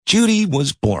Judy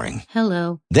was boring.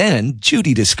 Hello. Then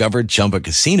Judy discovered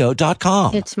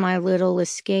ChumbaCasino.com. It's my little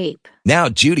escape. Now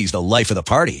Judy's the life of the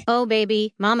party. Oh,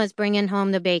 baby, mama's bringing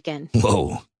home the bacon.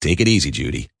 Whoa, take it easy,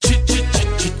 Judy.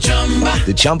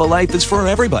 The Chumba life is for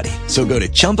everybody. So go to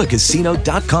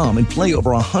ChumbaCasino.com and play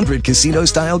over 100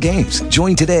 casino-style games.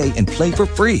 Join today and play for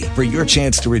free for your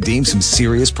chance to redeem some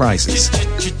serious prizes.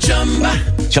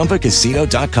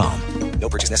 ChumbaCasino.com. No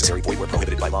purchase necessary. Void where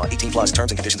prohibited by law. 18 plus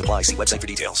terms and conditions apply. See website for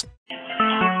details.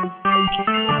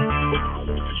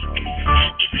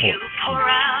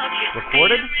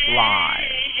 Recorded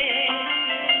live.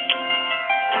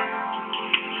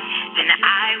 Then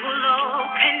I will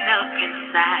open up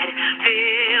inside.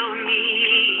 Fill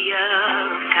me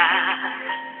up, God.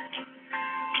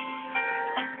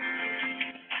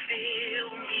 Fill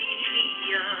me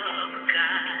up,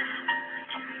 God.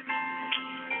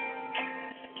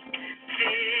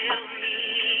 Fill me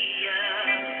up,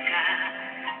 God.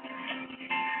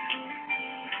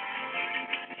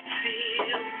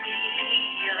 Fill me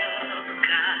up,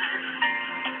 God.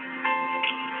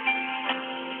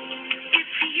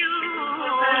 It's you.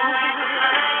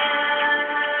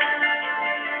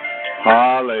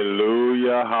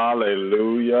 Hallelujah,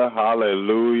 hallelujah,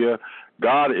 hallelujah.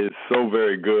 God is so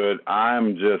very good.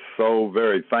 I'm just so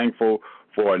very thankful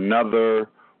for another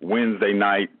Wednesday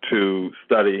night to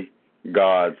study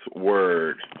God's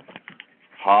Word.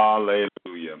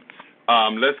 Hallelujah.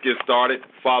 Let's get started.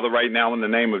 Father, right now in the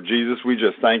name of Jesus, we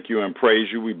just thank you and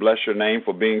praise you. We bless your name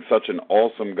for being such an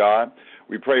awesome God.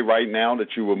 We pray right now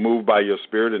that you will move by your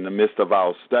Spirit in the midst of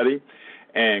our study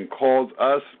and cause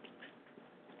us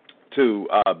to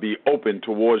be open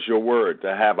towards your word,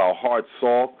 to have our hearts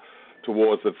soft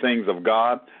towards the things of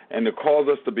God, and to cause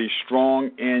us to be strong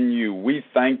in you. We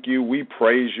thank you, we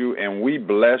praise you, and we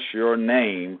bless your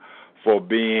name for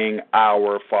being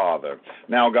our Father.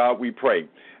 Now, God, we pray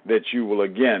that you will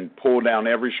again pull down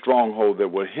every stronghold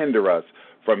that will hinder us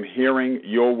from hearing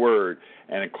your word,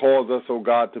 and cause us, oh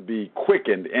God, to be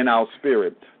quickened in our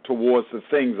spirit towards the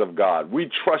things of God. We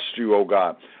trust you, oh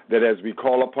God, that as we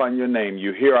call upon your name,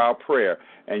 you hear our prayer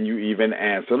and you even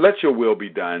answer. Let your will be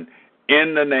done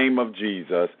in the name of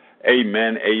Jesus.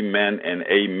 Amen, amen, and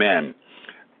amen.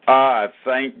 I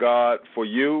thank God for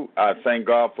you. I thank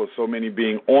God for so many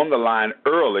being on the line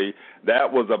early.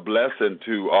 That was a blessing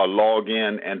to log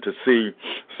in and to see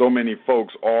so many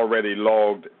folks already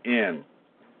logged in.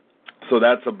 So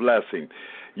that's a blessing.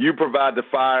 You provide the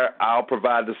fire, I'll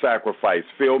provide the sacrifice.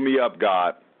 Fill me up,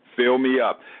 God. Fill me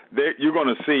up. You're going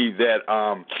to see that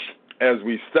as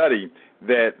we study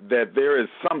that there is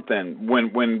something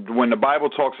when the Bible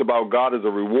talks about God as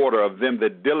a rewarder of them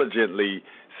that diligently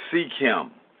seek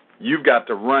him. You've got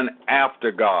to run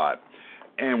after God.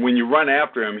 And when you run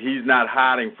after him, he's not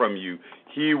hiding from you.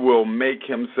 He will make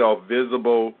himself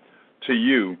visible to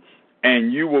you,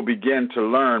 and you will begin to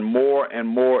learn more and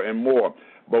more and more.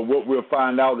 But what we'll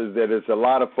find out is that there's a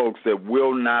lot of folks that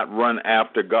will not run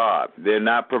after God. They're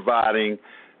not providing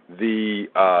the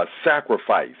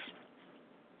sacrifice.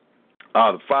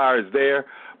 The fire is there,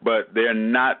 but they're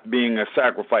not being a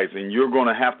sacrifice, and you're going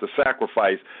to have to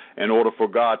sacrifice in order for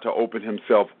God to open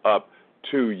himself up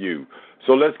to you.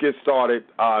 So let's get started.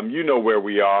 You know where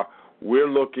we are. We're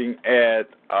looking at,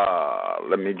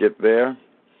 let me get there.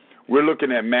 We're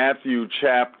looking at Matthew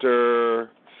chapter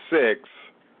 6,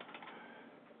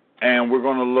 and we're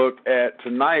going to look at,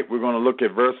 tonight, we're going to look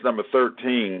at verse number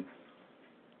 13,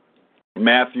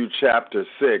 Matthew chapter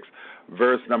 6.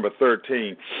 Verse number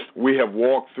 13, we have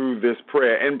walked through this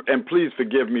prayer, and please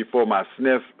forgive me for my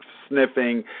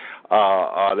sniffing.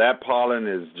 That pollen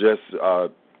is just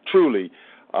truly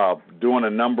doing a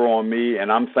number on me, and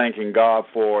I'm thanking God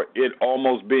for it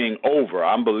almost being over.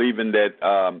 I'm believing that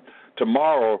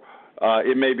tomorrow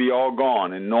it may be all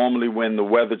gone, and normally when the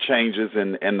weather changes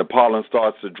and the pollen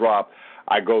starts to drop,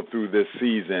 I go through this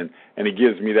season, and it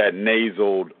gives me that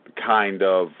nasal kind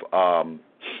of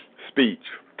speech.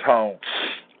 Tone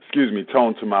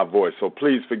to my voice. So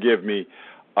please forgive me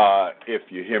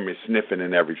if you hear me sniffing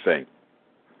and everything.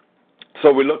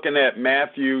 So we're looking at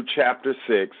Matthew chapter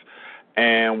 6,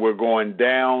 and we're going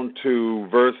down to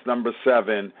verse number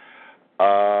 7.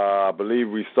 I believe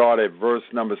we start at verse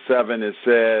number 7. It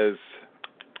says,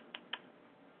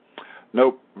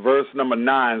 verse number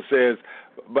 9 says,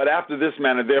 "But after this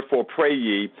manner, therefore pray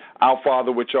ye, Our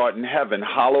Father which art in heaven,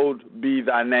 hallowed be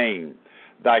thy name.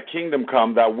 Thy kingdom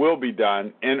come, thy will be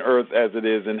done, in earth as it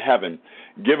is in heaven.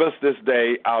 Give us this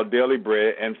day our daily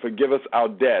bread, and forgive us our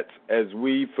debts, as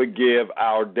we forgive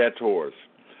our debtors.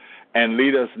 And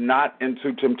lead us not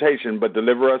into temptation, but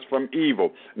deliver us from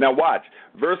evil." Now watch,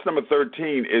 verse number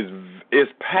 13 is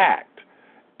packed.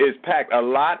 is packed. A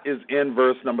lot is in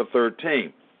verse number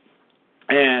 13.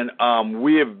 And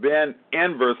we have been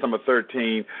in verse number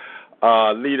 13,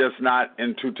 lead us not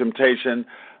into temptation,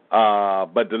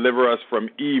 but deliver us from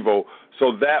evil.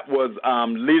 So that was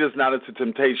lead us not into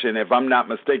temptation. If I'm not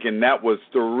mistaken, that was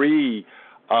 3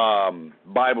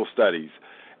 Bible studies.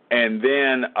 And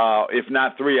then, if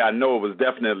not 3, I know it was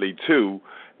definitely 2.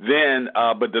 Then,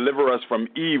 but deliver us from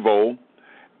evil.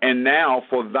 And now,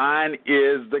 for thine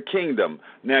is the kingdom.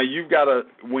 Now, you've got to,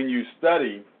 when you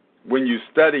study,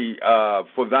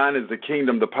 for thine is the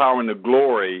kingdom, the power, and the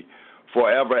glory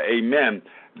forever. Amen.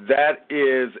 That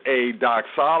is a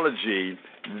doxology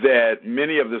that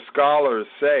many of the scholars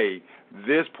say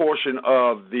this portion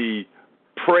of the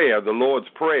prayer, the Lord's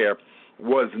Prayer,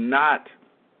 was not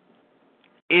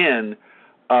in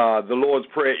the Lord's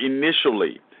Prayer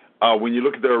initially. When you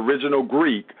look at the original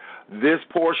Greek, this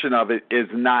portion of it is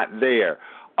not there.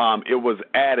 It was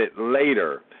added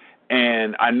later.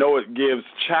 And I know it gives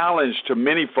challenge to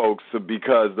many folks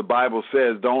because the Bible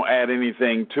says don't add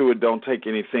anything to it, don't take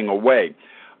anything away.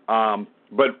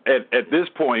 But at this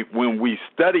point, when we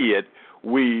study it,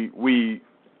 we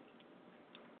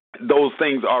those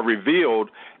things are revealed,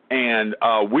 and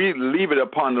we leave it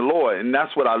upon the Lord. And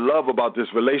that's what I love about this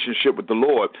relationship with the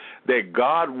Lord, that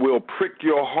God will prick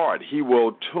your heart. He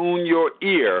will tune your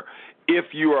ear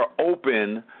if you are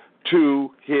open to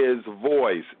his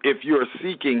voice, if you're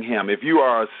seeking him. If you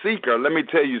are a seeker, let me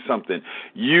tell you something.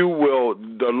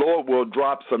 The Lord will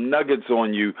drop some nuggets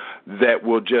on you that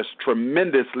will just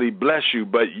tremendously bless you,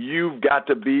 but you've got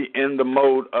to be in the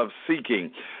mode of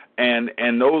seeking.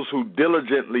 And those who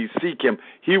diligently seek him,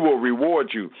 he will reward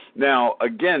you. Now,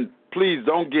 again, please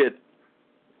don't get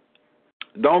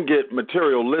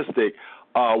materialistic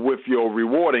with your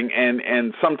rewarding,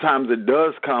 and sometimes it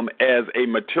does come as a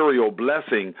material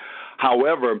blessing.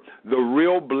 However, the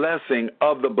real blessing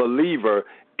of the believer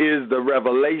is the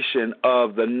revelation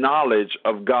of the knowledge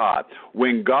of God.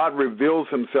 When God reveals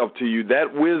himself to you,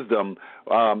 that wisdom,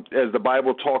 as the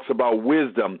Bible talks about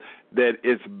wisdom, that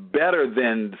it's better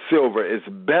than silver, it's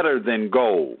better than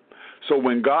gold. So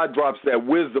when God drops that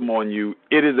wisdom on you,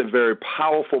 it is a very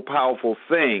powerful, powerful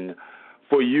thing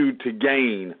for you to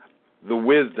gain the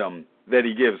wisdom that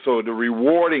he gives. So the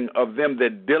rewarding of them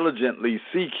that diligently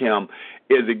seek him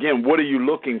is, again, what are you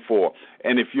looking for?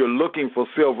 And if you're looking for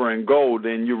silver and gold,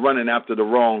 then you're running after the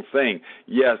wrong thing.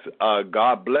 Yes,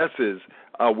 God blesses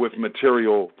with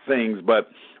material things, but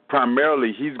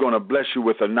primarily he's going to bless you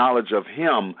with a knowledge of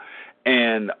him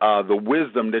and the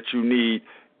wisdom that you need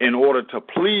in order to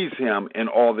please him in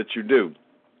all that you do.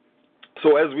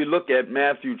 So as we look at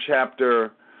Matthew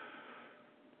chapter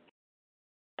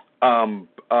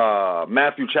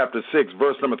 6,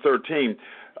 verse number 13,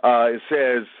 it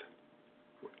says,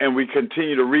 and we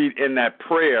continue to read in that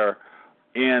prayer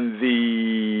in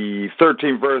the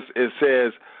 13th verse, it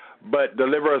says, but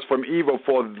deliver us from evil,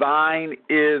 for thine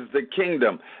is the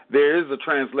kingdom. There is a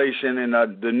translation in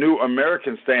the New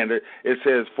American Standard. It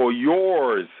says, for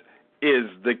yours is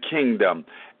the kingdom.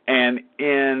 And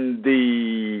in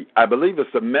the, I believe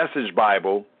it's the Message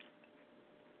Bible,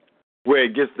 where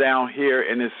it gets down here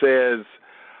and it says,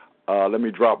 let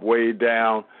me drop way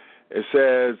down. It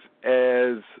says,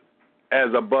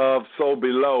 as above, so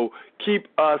below. Keep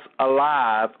us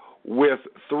alive with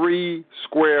 3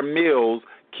 square meals.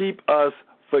 Keep us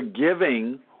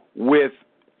forgiven with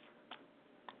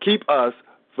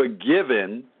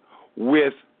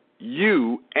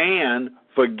you and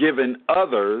forgiving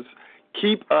others.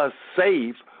 Keep us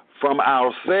safe from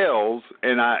ourselves,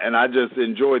 and I just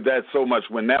enjoyed that so much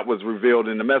when that was revealed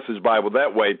in the Message Bible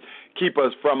that way. Keep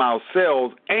us from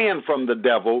ourselves and from the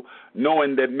devil,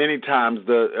 knowing that many times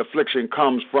the affliction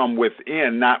comes from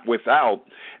within, not without.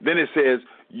 Then it says,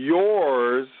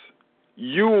 you're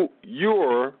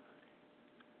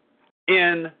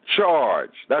in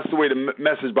charge. That's the way the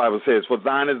Message Bible says. For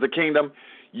thine is the kingdom.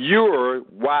 You're,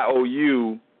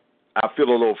 Y-O-U, I feel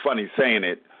a little funny saying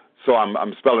it, so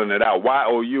I'm spelling it out.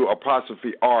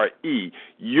 Y-O-U''R-E.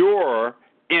 You're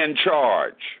in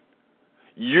charge.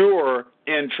 You're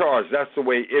in charge. That's the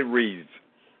way it reads.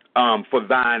 For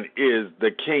thine is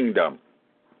the kingdom.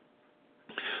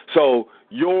 So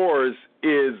yours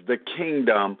is the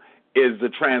kingdom is the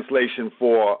translation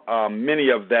for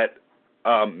many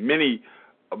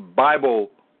Bible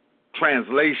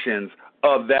translations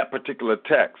of that particular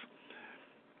text.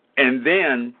 And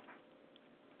then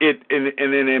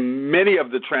in many of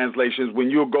the translations,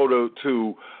 when you go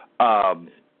to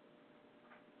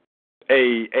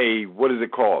what is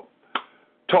it called?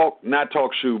 Not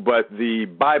TalkShoe, but the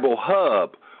Bible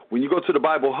Hub. When you go to the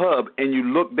Bible Hub and you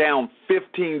look down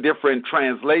 15 different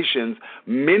translations,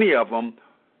 many of them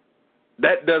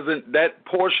that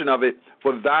portion of it,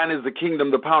 for thine is the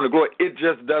kingdom, the power, and the glory, it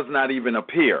just does not even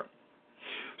appear.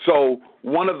 So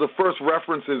one of the first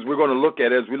references we're going to look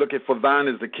at as we look at for thine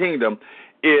is the kingdom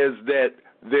is that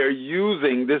they're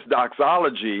using this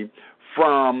doxology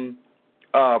from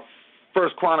 1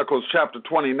 Chronicles chapter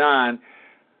 29,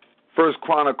 1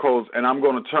 Chronicles, and I'm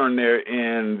going to turn there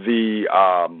in the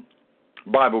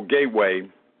Bible Gateway,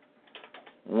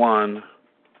 1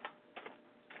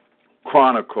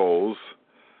 Chronicles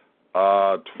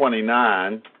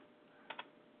 29,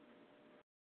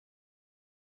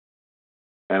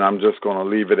 and I'm just going to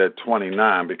leave it at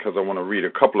 29 because I want to read a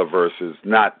couple of verses,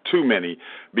 not too many,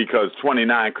 because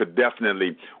 29 could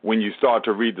definitely, when you start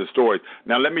to read the stories.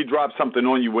 Now, let me drop something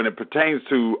on you. When it pertains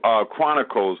to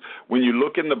Chronicles, when you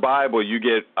look in the Bible, you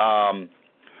get 1st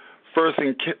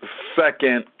and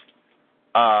 2nd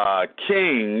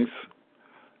Kings.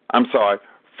 I'm sorry,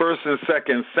 1st and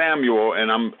 2nd Samuel,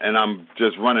 and I'm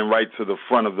just running right to the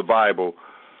front of the Bible.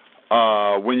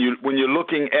 When you're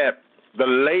looking at the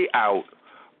layout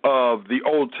of the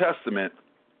Old Testament,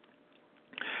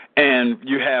 and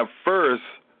you have 1st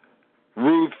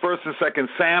Ruth, 1st and 2nd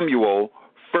Samuel,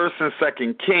 1st and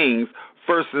 2nd Kings,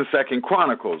 1st and 2nd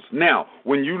Chronicles. Now,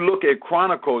 when you look at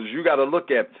Chronicles, you got to look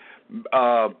at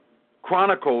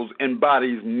Chronicles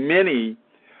embodies many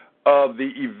of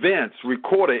the events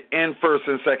recorded in 1st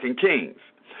and 2nd Kings.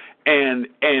 And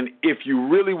if you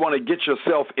really want to get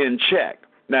yourself in check,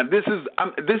 now this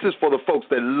is for the folks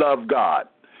that love God.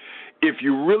 If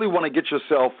you really want to get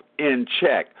yourself in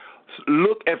check,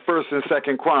 look at 1st and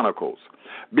 2nd Chronicles,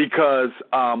 because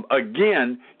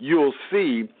again, you'll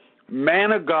see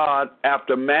man of God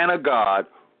after man of God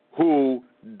who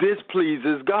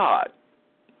displeases God.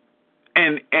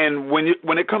 And when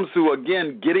it comes to,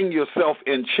 again, getting yourself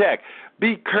in check,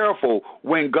 be careful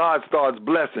when God starts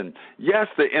blessing. Yes,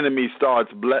 the enemy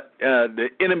starts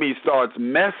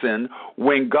messing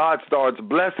when God starts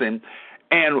blessing.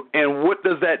 And what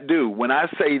does that do? When I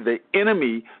say the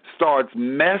enemy starts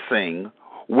messing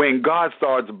when God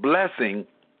starts blessing,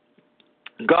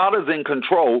 God is in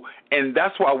control, and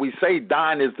that's why we say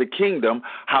thine is the kingdom.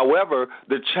 However,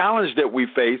 the challenge that we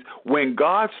face when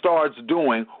God starts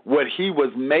doing what he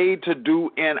was made to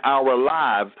do in our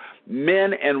lives,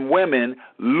 men and women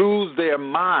lose their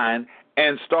mind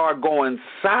and start going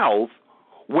south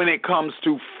when it comes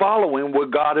to following what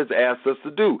God has asked us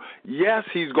to do. Yes,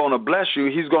 he's going to bless you.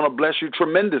 He's going to bless you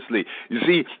tremendously. You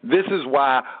see, this is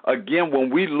why, again, when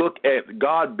we look at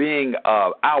God being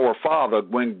our Father,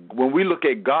 when we look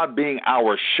at God being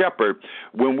our shepherd,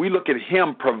 when we look at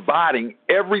him providing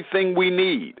everything we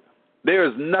need, there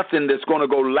is nothing that's going to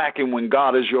go lacking when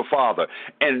God is your Father.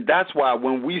 And that's why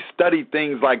when we study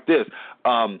things like this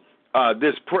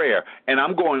prayer, and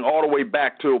I'm going all the way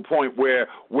back to a point where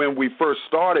when we first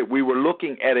started, we were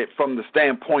looking at it from the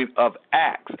standpoint of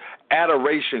acts,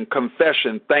 adoration,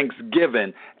 confession,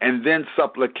 thanksgiving, and then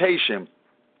supplication,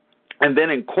 and then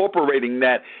incorporating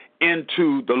that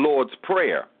into the Lord's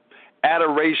Prayer.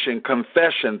 Adoration,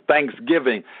 confession,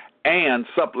 thanksgiving, and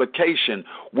supplication.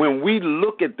 When we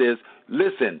look at this,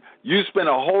 listen, you spend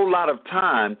a whole lot of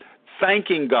time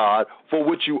thanking God for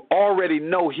what you already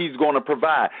know he's going to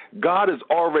provide. God has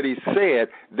already said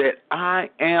that I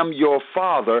am your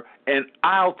Father and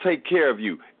I'll take care of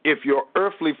you. If your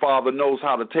earthly father knows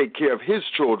how to take care of his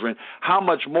children, how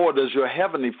much more does your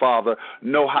heavenly Father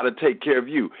know how to take care of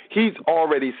you? He's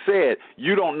already said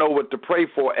you don't know what to pray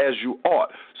for as you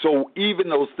ought. So even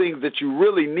those things that you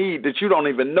really need that you don't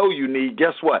even know you need,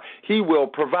 guess what? He will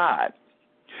provide.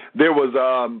 There was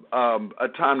a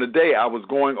time today I was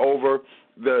going over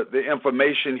the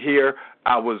information here.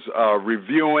 I was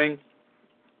reviewing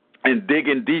and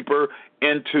digging deeper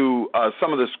into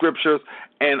some of the scriptures,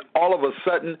 and all of a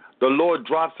sudden the Lord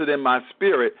drops it in my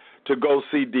spirit to go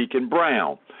see Deacon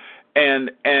Brown.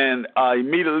 And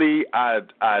immediately I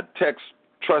text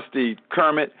Trustee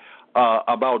Kermit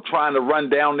about trying to run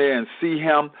down there and see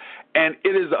him. And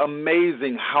it is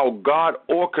amazing how God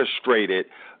orchestrated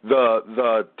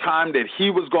the time that he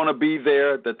was going to be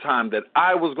there, the time that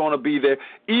I was going to be there,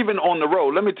 even on the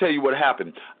road. Let me tell you what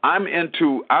happened. I'm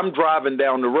driving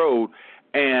down the road,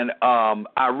 and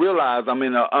I realize I'm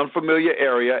in an unfamiliar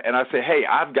area, and I say, hey,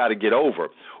 I've got to get over.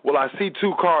 Well, I see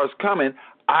two cars coming.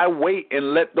 I wait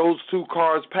and let those two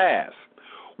cars pass.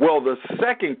 Well, the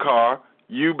second car,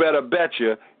 you better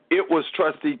betcha, it was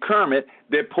Trustee Kermit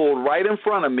that pulled right in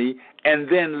front of me and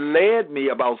then led me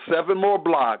about 7 more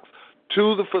blocks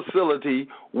to the facility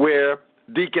where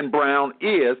Deacon Brown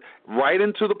is, right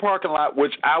into the parking lot,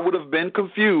 which I would have been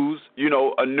confused,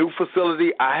 a new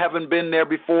facility. I haven't been there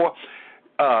before.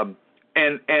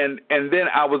 And then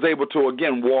I was able to,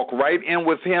 again, walk right in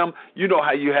with him. You know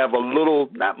how you have a little,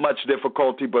 not much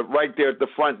difficulty, but right there at the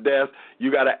front desk,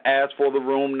 you got to ask for the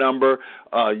room number.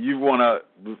 You want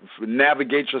to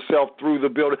navigate yourself through the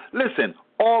building. Listen,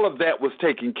 all of that was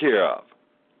taken care of.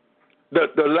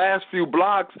 The last few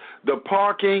blocks, the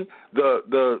parking,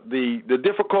 the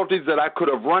difficulties that I could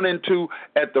have run into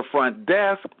at the front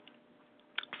desk,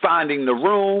 finding the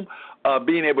room,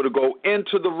 being able to go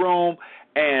into the room,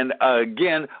 and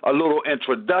again, a little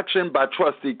introduction by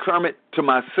Trustee Kermit to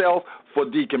myself for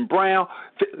Deacon Brown.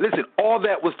 Listen, all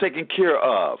that was taken care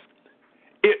of.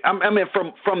 I mean,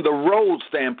 from the road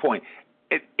standpoint,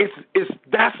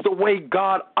 that's the way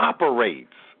God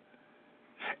operates.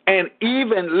 And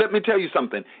even, let me tell you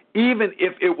something, even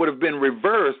if it would have been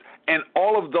reversed and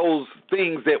all of those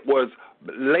things that was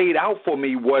laid out for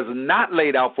me was not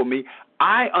laid out for me,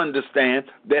 I understand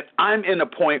that I'm in a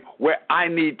point where I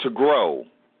need to grow.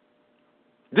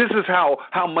 This is how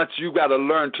much you got to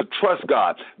learn to trust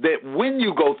God, that when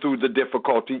you go through the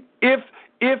difficulty, if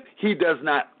he does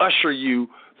not usher you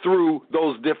through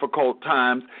those difficult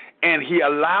times and he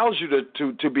allows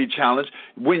you to be challenged,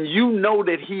 when you know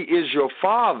that he is your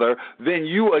Father, then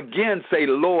you again say,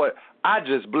 Lord, I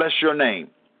just bless your name.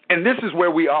 And this is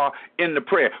where we are in the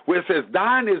prayer, where it says,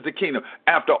 thine is the kingdom.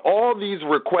 After all these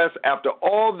requests, after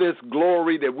all this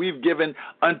glory that we've given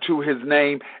unto his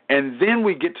name, and then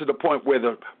we get to the point where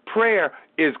the prayer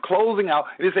is closing out,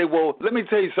 and you say, well, let me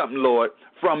tell you something, Lord,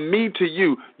 from me to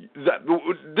you.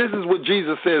 This is what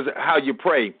Jesus says, how you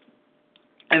pray.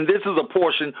 And this is a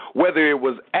portion, whether it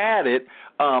was added,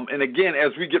 and again,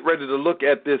 as we get ready to look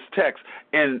at this text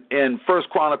in 1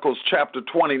 Chronicles chapter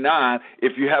 29,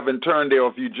 if you haven't turned there or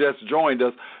if you just joined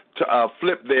us, to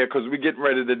flip there because we're getting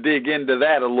ready to dig into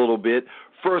that a little bit.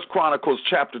 1 Chronicles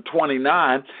chapter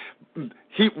 29,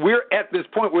 we're at this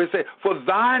point where it says, for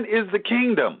thine is the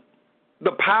kingdom,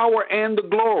 the power and the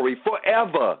glory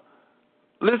forever.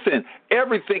 Listen,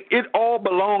 everything, it all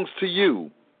belongs to you.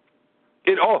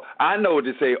 I know what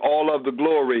to say, all of the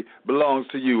glory belongs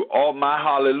to you. All my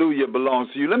hallelujah belongs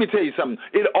to you. Let me tell you something.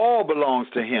 It all belongs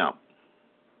to him.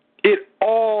 It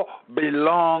all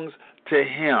belongs to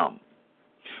him.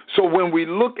 So when we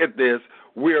look at this,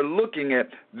 we're looking at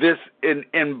this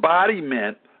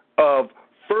embodiment of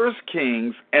 1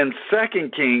 Kings and 2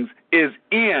 Kings is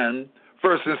in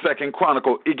 1 and 2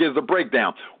 Chronicle. It gives a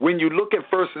breakdown. When you look at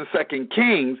 1 and 2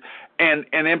 Kings, and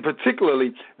in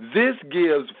particularly, this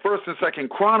gives 1 and 2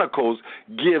 Chronicles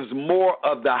gives more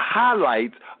of the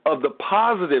highlights of the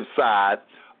positive side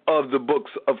of the books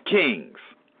of Kings.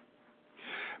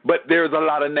 But there's a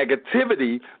lot of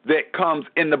negativity that comes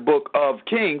in the book of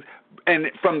Kings,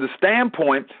 and from the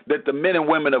standpoint that the men and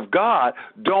women of God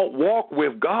don't walk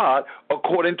with God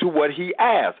according to what he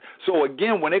asks. So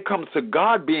again, when it comes to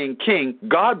God being king,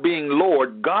 God being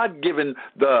Lord, God giving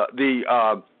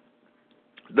the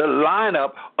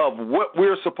lineup of what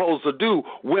we're supposed to do,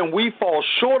 when we fall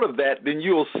short of that, then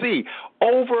you'll see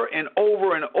over and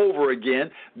over and over again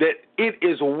that it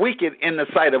is wicked in the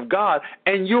sight of God,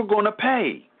 and you're going to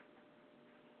pay.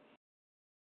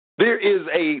 There is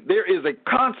a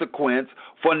consequence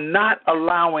for not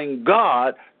allowing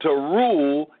God to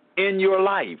rule in your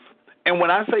life. And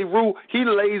when I say rule, he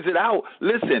lays it out.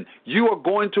 Listen, you are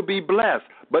going to be blessed.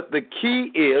 But the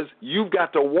key is you've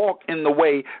got to walk in the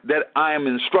way that I am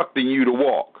instructing you to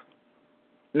walk.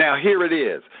 Now, here it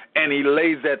is. And he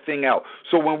lays that thing out.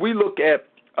 So when we look at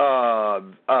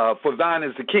for thine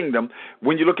is the kingdom,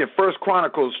 when you look at 1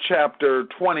 Chronicles chapter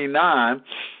 29,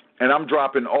 and I'm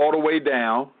dropping all the way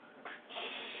down.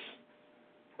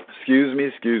 Excuse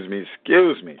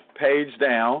me. Page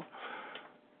down.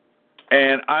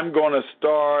 And I'm going to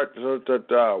start,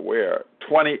 where?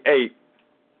 28.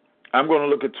 I'm going to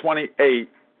look at 28.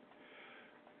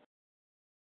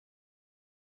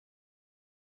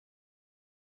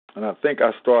 And I think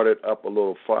I started up a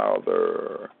little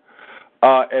farther.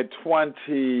 At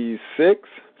 26.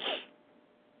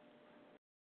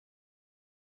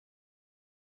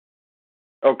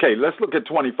 Okay, let's look at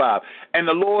 25. And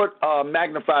the Lord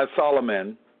magnified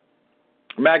Solomon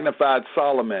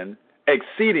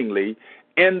exceedingly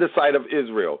in the sight of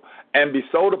Israel, and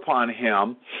bestowed upon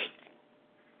him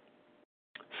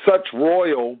such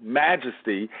royal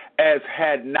majesty as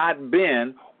had not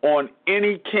been on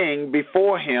any king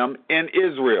before him in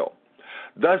Israel.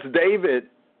 Thus David,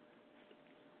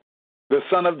 the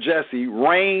son of Jesse,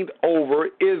 reigned over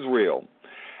Israel,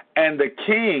 and the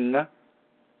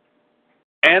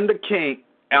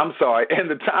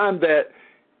time that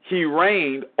he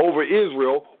reigned over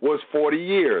Israel was 40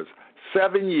 years.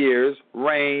 7 years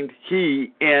reigned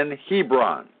he in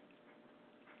Hebron.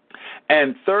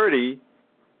 and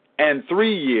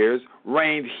 33 years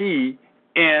reigned he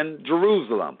in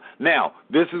Jerusalem. Now,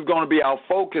 this is going to be our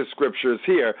focus scriptures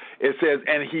here. It says,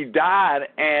 and he died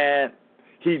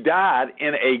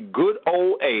in a good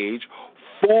old age,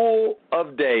 full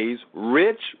of days,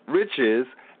 riches,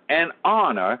 and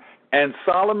honor, and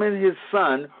Solomon his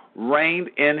son reigned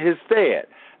in his stead.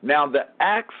 Now, the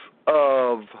acts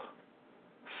of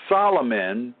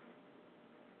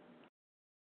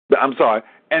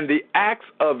and the acts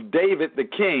of David the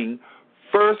king,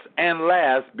 first and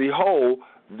last, behold,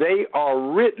 they are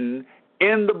written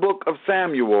in the book of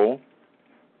Samuel,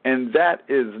 and that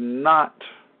is not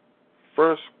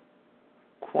First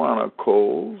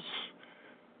Chronicles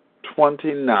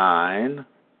 29.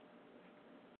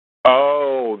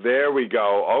 Oh, there we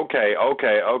go. Okay.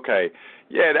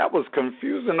 Yeah, that was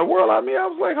confusing the world. I mean, I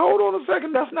was like, hold on a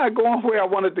second, that's not going where I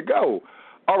wanted to go.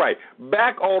 All right,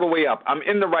 back all the way up. I'm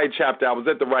in the right chapter. I was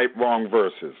at the wrong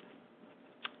verses.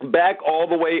 Back all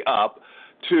the way up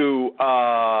to,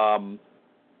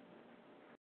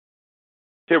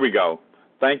 here we go.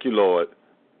 Thank you, Lord.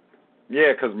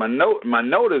 Yeah, because my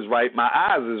note is right. My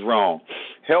eyes is wrong.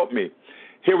 Help me.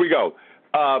 Here we go.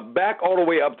 Back all the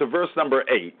way up to verse number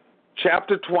 8,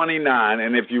 chapter 29.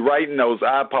 And if you're writing those,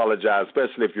 I apologize,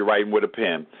 especially if you're writing with a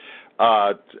pen.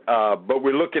 But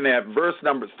we're looking at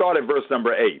start at verse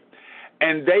number 8.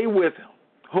 And they with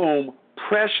whom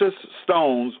precious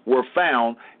stones were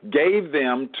found gave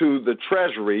them to the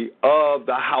treasury of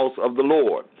the house of the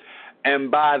Lord, and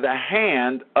by the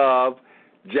hand of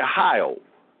Jehiel,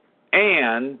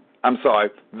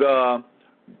 the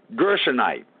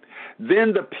Gershonite.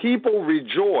 Then the people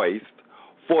rejoiced,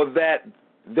 for that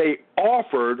they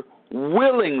offered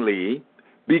willingly,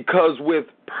 because with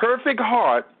perfect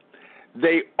heart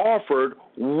they offered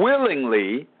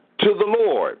willingly to the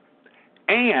Lord.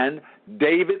 And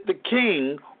David the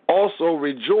king also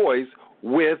rejoiced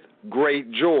with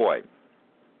great joy.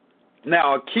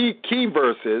 Now, key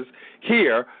verses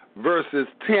here, verses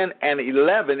 10 and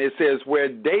 11, it says, where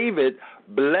David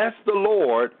blessed the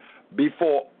Lord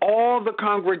before all the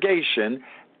congregation,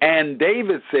 and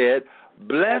David said,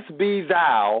 blessed be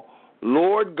thou,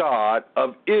 Lord God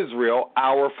of Israel,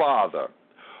 our Father,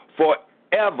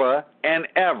 forever and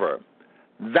ever.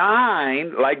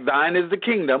 Thine, like thine is the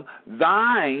kingdom,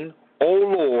 thine, O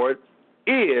Lord,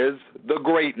 is the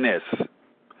greatness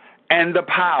and the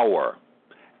power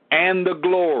and the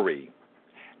glory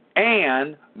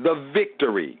and the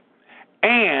victory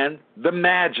and the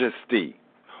majesty.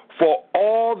 For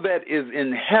all that is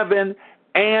in heaven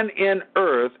and in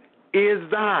earth is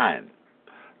thine.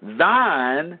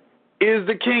 Thine is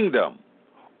the kingdom,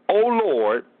 O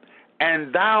Lord,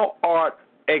 and thou art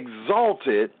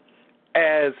exalted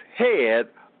as head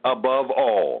above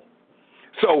all.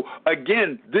 So,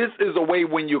 again, this is a way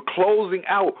when you're closing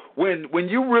out, when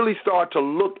you really start to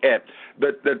look at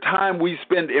the time we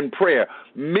spend in prayer,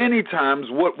 many times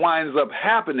what winds up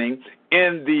happening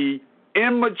in the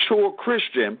immature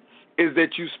Christian is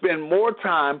that you spend more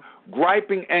time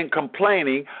griping and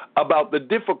complaining about the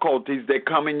difficulties that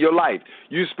come in your life.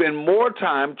 You spend more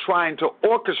time trying to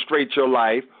orchestrate your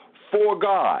life for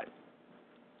God.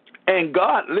 And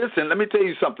God, listen, let me tell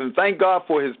you something. Thank God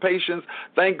for his patience.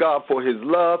 Thank God for his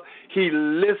love. He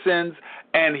listens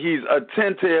and he's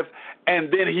attentive,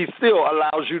 and then he still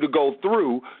allows you to go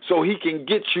through so he can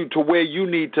get you to where you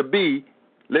need to be,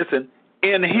 listen,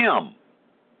 in him.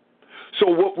 So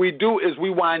what we do is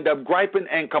we wind up griping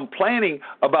and complaining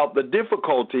about the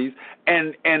difficulties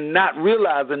and not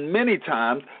realizing many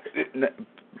times,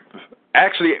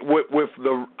 actually, with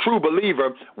the true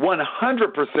believer,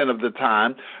 100% of the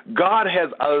time, God has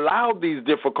allowed these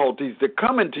difficulties to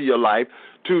come into your life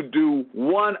to do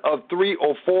one of 3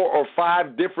 or 4 or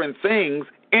 5 different things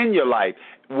in your life.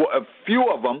 A few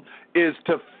of them is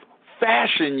to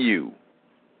fashion you.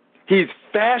 He's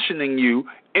fashioning you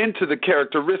into the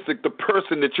characteristic, the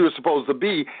person that you're supposed to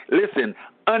be, listen,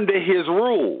 under his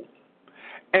rule.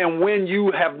 And when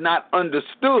you have not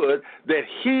understood that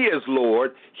he is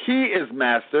Lord, he is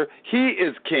master, he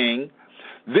is king,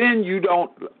 then you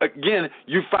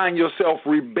find yourself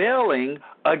rebelling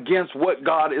against what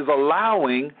God is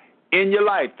allowing in your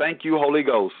life. Thank you, Holy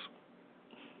Ghost.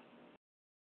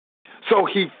 So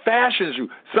he fashions you.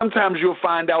 Sometimes you'll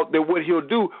find out that what he'll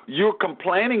do, you're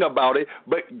complaining about it,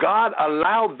 but God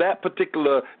allowed that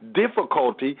particular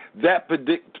difficulty, that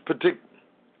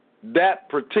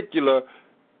particular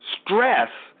stress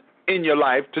in your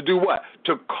life to do what?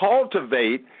 To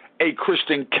cultivate a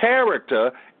Christian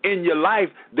character in your life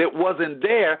that wasn't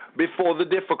there before the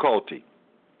difficulty.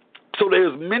 So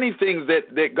there's many things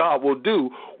that God will do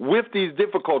with these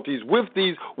difficulties, with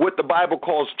these what the Bible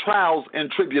calls trials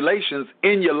and tribulations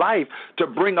in your life to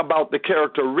bring about the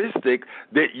characteristic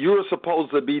that you're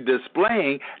supposed to be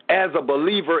displaying as a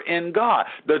believer in God.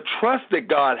 The trust that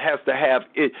God has to have,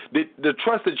 the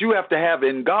trust that you have to have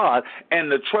in God and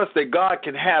the trust that God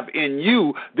can have in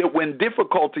you, that when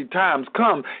difficulty times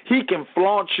come, he can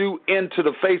flaunt you into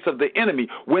the face of the enemy.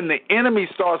 When the enemy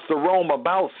starts to roam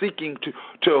about seeking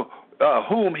to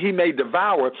whom he may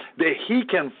devour, that he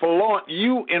can flaunt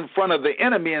you in front of the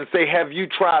enemy and say, have you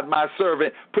tried my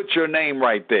servant? Put your name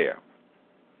right there.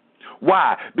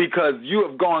 Why? Because you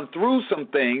have gone through some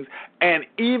things, and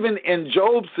even in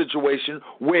Job's situation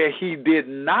where he did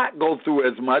not go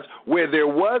through as much, where there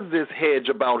was this hedge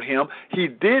about him, he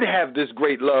did have this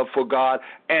great love for God,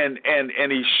 and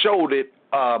he showed it.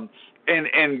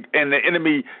 And the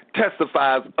enemy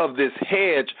testifies of this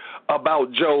hedge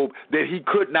about Job that he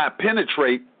could not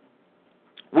penetrate,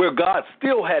 where God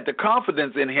still had the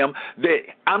confidence in him that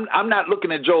I'm not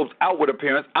looking at Job's outward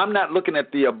appearance. I'm not looking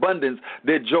at the abundance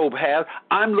that Job has.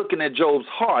 I'm looking at Job's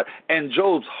heart, and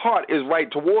Job's heart is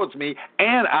right towards me,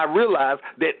 and I realize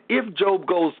that if Job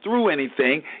goes through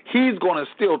anything, he's going to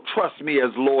still trust me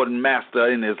as Lord and Master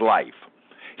in his life.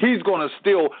 He's going to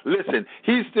still, listen,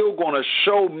 he's still going to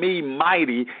show me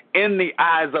mighty in the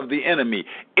eyes of the enemy.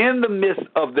 In the midst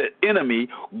of the enemy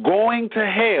going to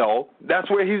hell, that's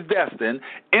where he's destined,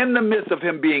 in the midst of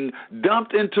him being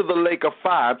dumped into the lake of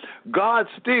fire, God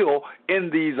still, in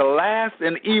these last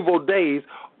and evil days,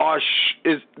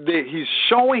 he's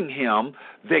showing him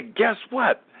that, guess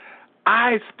what?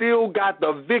 I still got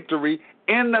the victory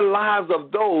in the lives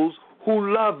of those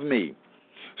who love me.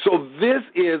 So this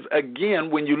is, again,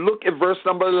 when you look at verse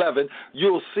number 11,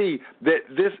 you'll see that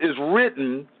this is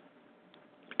written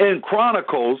in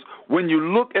Chronicles. When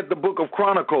you look at the book of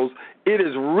Chronicles, it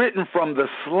is written from the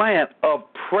slant of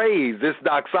praise. This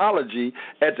doxology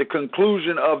at the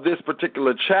conclusion of this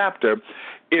particular chapter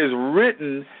is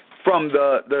written from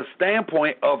the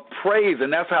standpoint of praise,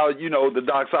 and that's how, the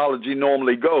doxology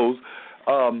normally goes,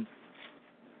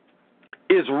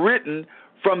 is written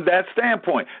from that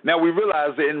standpoint. Now, we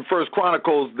realize that in First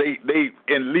Chronicles, they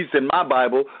at least in my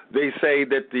Bible, they say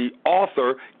that the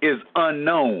author is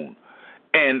unknown.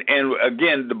 And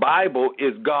again, the Bible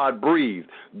is God-breathed.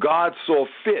 God saw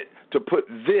fit to put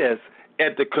this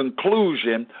at the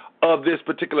conclusion of this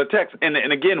particular text. And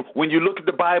again, when you look at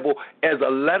the Bible as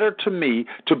a letter to me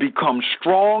to become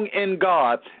strong in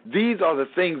God, these are the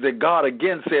things that God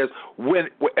again says, when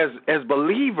as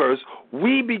believers,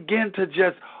 we begin to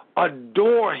just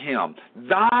adore him.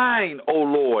 Thine, O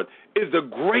Lord, is the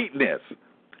greatness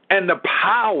and the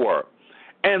power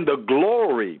and the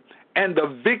glory and the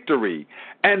victory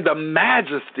and the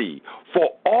majesty, for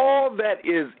all that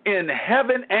is in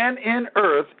heaven and in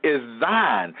earth is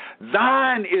thine.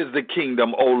 Thine is the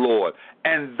kingdom, O Lord,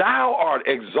 and thou art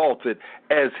exalted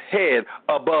as head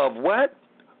above what?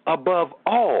 Above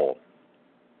all.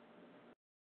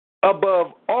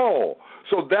 Above all.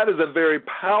 So that is a very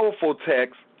powerful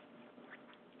text,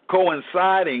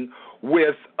 coinciding,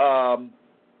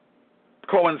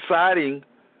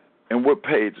 and what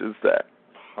page is that?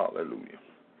 Hallelujah.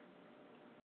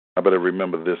 I better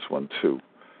remember this one too.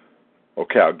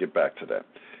 Okay, I'll get back to that.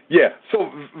 Yeah,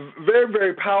 so very,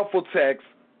 very powerful text.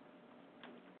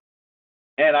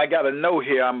 And I got a note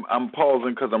here. I'm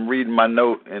pausing because I'm reading my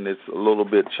note, and it's a little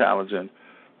bit challenging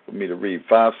for me to read.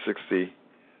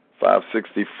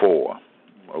 564.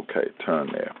 Okay, turn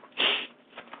there.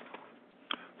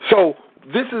 So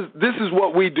this is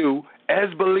what we do as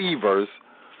believers,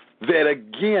 that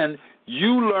again,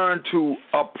 you learn to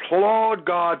applaud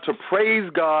God, to praise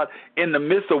God in the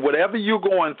midst of whatever you're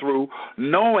going through,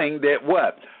 knowing that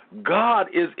what? God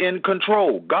is in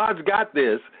control. God's got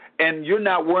this, and you're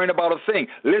not worrying about a thing.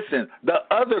 Listen, the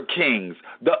other kings,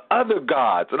 the other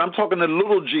gods, and I'm talking the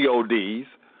little gods,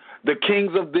 the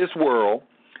kings of this world,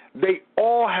 they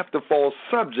all have to fall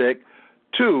subject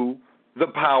to the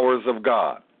powers of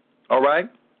God. All right?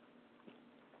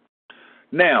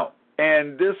 Now,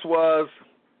 and this was,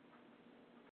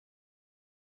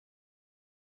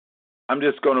 I'm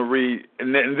just going to read,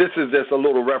 and this is just a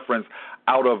little reference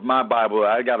out of my Bible.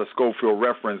 I got a Schofield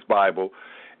Reference Bible,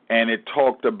 and it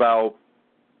talked about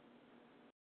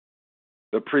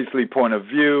the priestly point of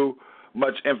view.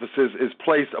 Much emphasis is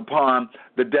placed upon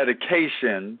the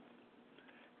dedication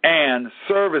and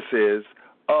services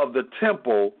of the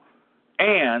temple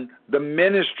and the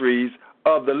ministries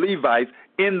of the Levites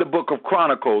in the book of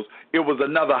Chronicles. It was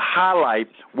another highlight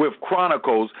with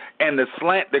Chronicles and the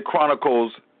slant that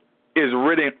Chronicles is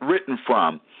written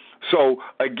from. So,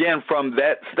 again, from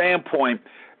that standpoint,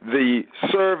 the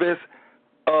service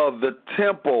of the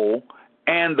temple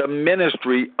and the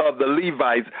ministry of the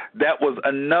Levites. That was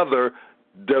another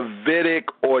Davidic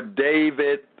or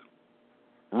David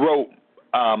wrote.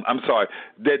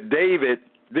 That David,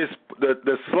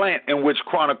 the slant in which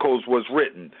Chronicles was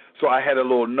written. So I had a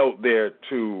little note there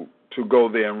to go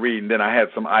there and read, and then I had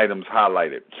some items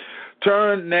highlighted.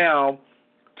 Turn now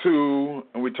to,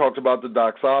 and we talked about the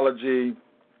doxology.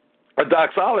 A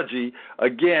doxology,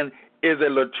 again, is a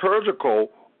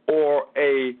liturgical or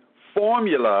a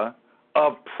formula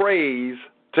of praise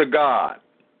to God.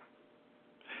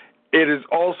 It is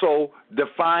also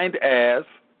defined as,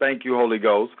 thank you, Holy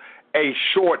Ghost, a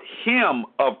short hymn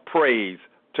of praise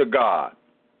to God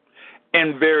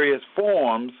in various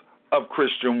forms of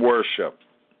Christian worship.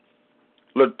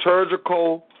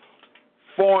 Liturgical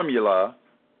formula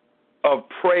of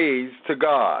praise to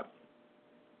God.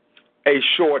 A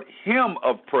short hymn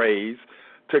of praise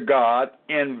to God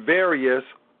in various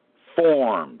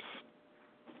forms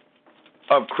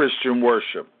of Christian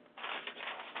worship.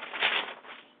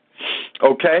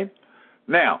 Okay?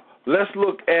 Now, let's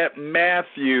look at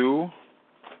Matthew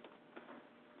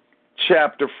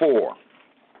chapter 4.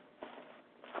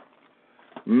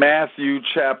 Matthew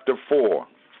chapter 4.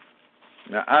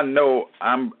 Now, I know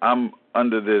I'm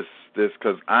under this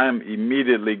because I'm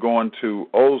immediately going to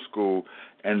old school,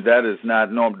 and that is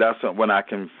not normal. That's when I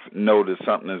can notice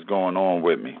something is going on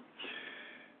with me.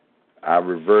 I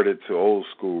reverted to old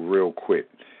school real quick.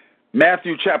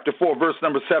 Matthew chapter 4, verse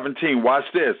number 17. Watch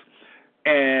this.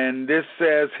 And this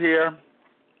says here,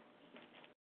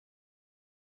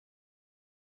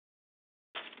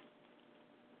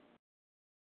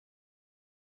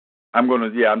 I'm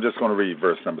just going to read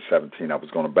verse number 17. I was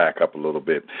going to back up a little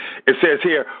bit. It says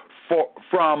here,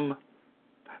 from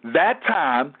that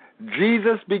time,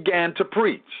 Jesus began to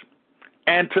preach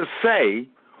and to say,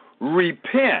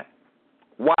 repent.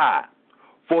 Why?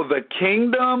 For the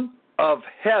kingdom of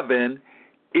heaven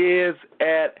is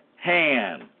at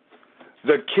hand.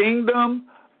 The kingdom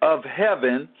of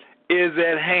heaven is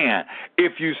at hand.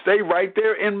 If you stay right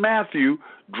there in Matthew,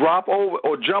 jump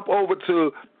over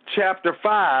to chapter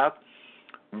 5,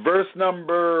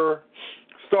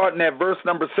 starting at verse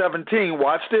number 17.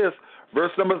 Watch this.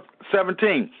 Verse number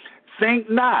 17. Think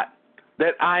not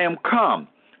that I am come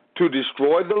to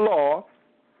destroy the law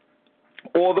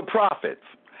or the prophets.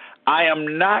 I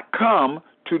am not come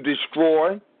to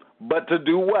destroy, but to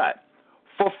do what?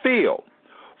 Fulfill.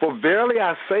 For verily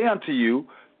I say unto you,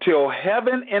 till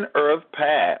heaven and earth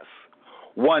pass,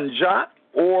 one jot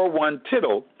or one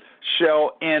tittle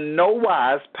shall in no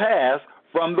wise pass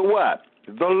from the what?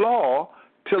 The law,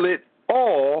 till it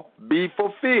all be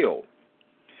fulfilled.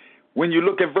 When you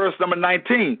look at verse number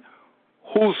 19,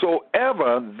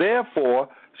 whosoever therefore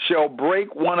shall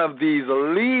break one of these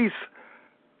least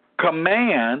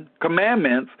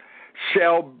commandments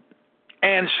shall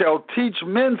teach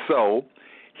men so,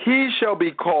 he shall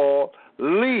be called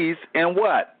least in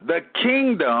what? The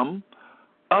kingdom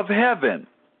of heaven.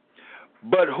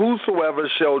 But whosoever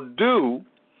shall do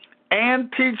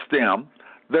and teach them,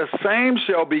 the same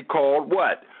shall be called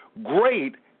what?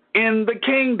 Great in the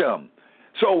kingdom.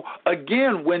 So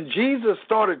again, when Jesus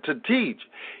started to teach,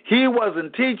 he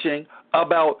wasn't teaching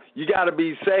about you got to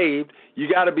be saved, you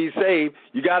got to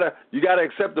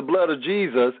accept the blood of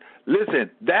Jesus. Listen,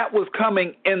 that was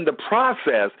coming in the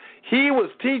process. He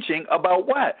was teaching about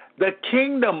what? The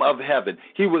kingdom of heaven.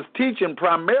 He was teaching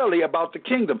primarily about the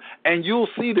kingdom. And you'll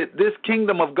see that this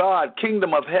kingdom of God,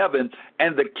 kingdom of heaven,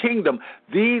 and the kingdom,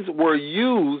 these were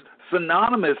used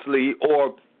synonymously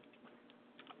or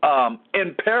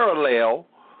in parallel,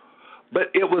 but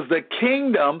it was the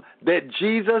kingdom that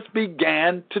Jesus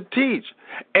began to teach.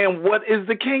 And what is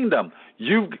the kingdom?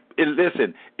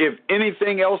 Listen, if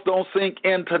anything else don't sink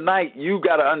in tonight, you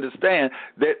got to understand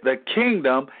that the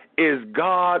kingdom is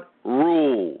God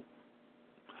rule,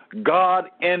 God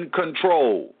in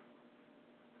control.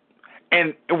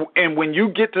 And when you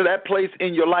get to that place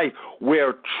in your life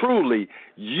where truly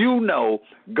you know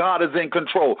God is in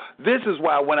control, this is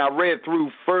why when I read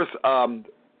through First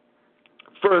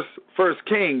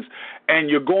Kings, and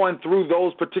you're going through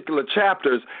those particular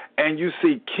chapters, and you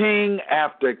see king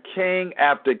after king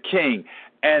after king,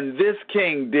 and this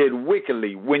king did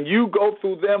wickedly. When you go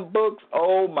through them books,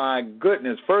 oh my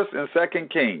goodness, First and Second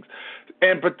Kings,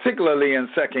 and particularly in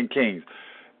Second Kings,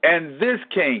 and this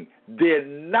king did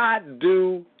not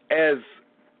do as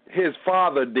his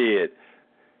father did.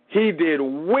 He did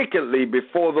wickedly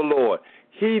before the Lord.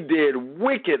 He did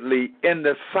wickedly in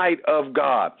the sight of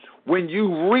God. When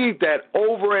you read that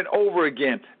over and over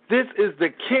again, this is the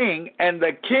king, and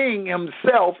the king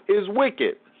himself is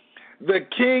wicked. the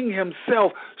king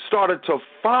himself started to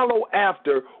follow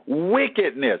after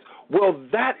wickedness. Well,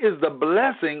 that is the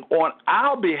blessing on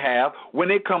our behalf when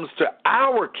it comes to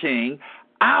our king.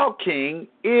 Our king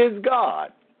is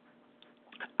God.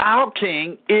 Our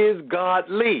king is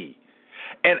godly.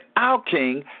 And our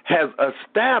king has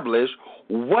established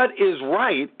what is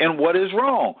right and what is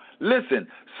wrong. Listen,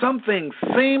 some things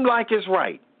seem like it's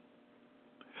right.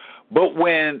 But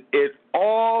when it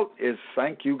all is,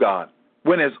 thank you, God,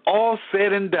 when it's all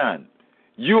said and done,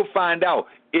 you'll find out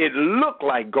it looked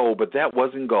like gold, but that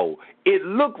wasn't gold. It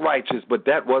looked righteous, but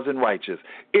that wasn't righteous.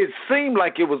 It seemed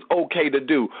like it was okay to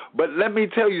do. But let me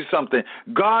tell you something.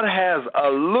 God has a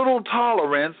little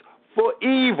tolerance for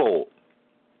evil.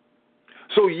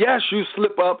 So, yes, you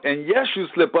slip up, and yes, you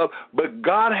slip up, but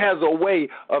God has a way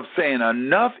of saying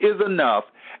enough is enough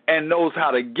and knows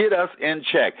how to get us in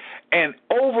check. And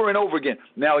over again.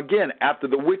 Now, again, after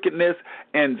the wickedness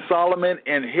and Solomon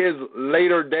in his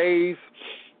later days,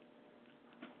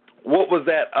 what was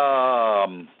that?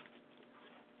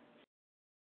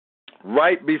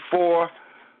 Right before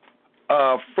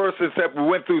first except we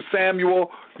went through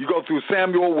Samuel. You go through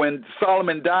Samuel when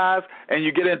Solomon dies, and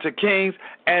you get into Kings,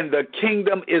 and the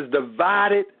kingdom is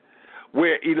divided,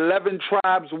 where 11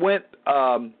 tribes went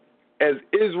as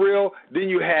Israel. Then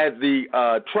you had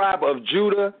the tribe of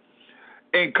Judah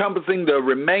encompassing the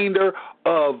remainder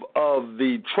of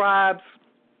the tribes.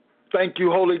 Thank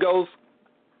you, Holy Ghost.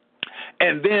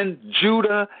 And then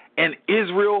Judah and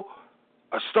Israel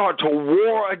start to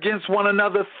war against one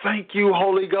another. Thank you,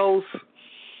 Holy Ghost.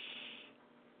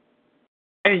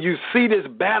 And you see this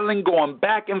battling going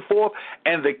back and forth,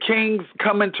 and the kings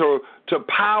coming to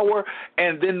power,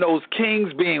 and then those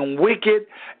kings being wicked.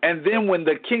 And then when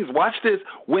the kings, watch this,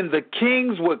 when the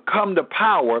kings would come to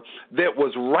power that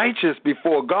was righteous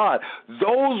before God,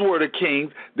 those were the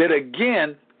kings that,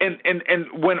 again, and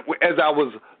when as I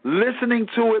was listening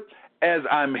to it, as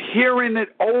I'm hearing it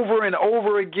over and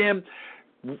over again,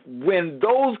 when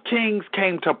those kings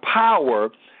came to power,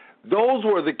 those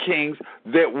were the kings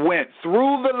that went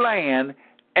through the land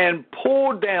and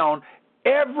pulled down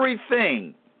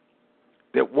everything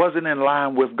that wasn't in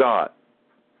line with God.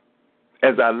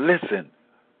 As I listened,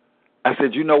 I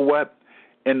said, you know what?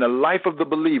 In the life of the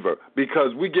believer,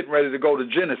 because we're getting ready to go to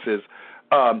Genesis,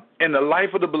 in the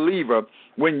life of the believer,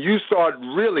 when you start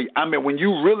really, when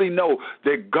you really know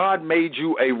that God made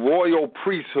you a royal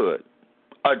priesthood,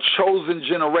 a chosen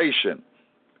generation,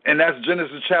 and that's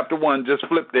Genesis chapter 1. Just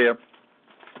flip there.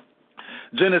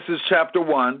 Genesis chapter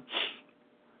 1.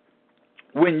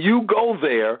 When you go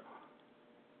there,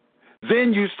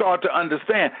 then you start to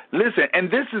understand. Listen,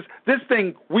 and this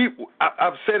thing.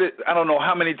 I've said it. I don't know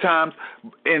how many times,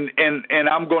 and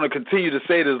I'm going to continue to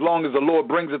say it as long as the Lord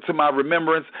brings it to my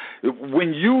remembrance.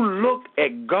 When you look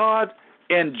at God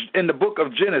in the book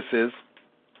of Genesis,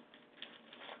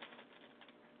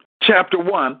 chapter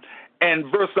 1.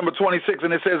 And verse number 26,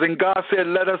 and it says, and God said,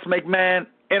 let us make man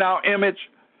in our image,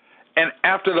 and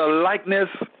after the likeness,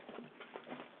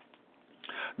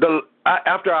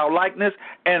 after our likeness,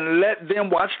 and let them,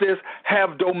 watch this,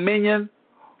 have dominion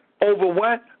over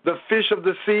what? The fish of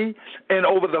the sea, and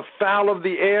over the fowl of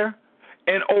the air,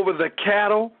 and over the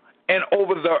cattle, and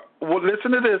over listen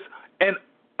to this,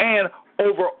 and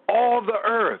over all the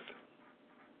earth,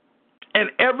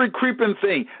 and every creeping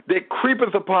thing that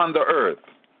creepeth upon the earth.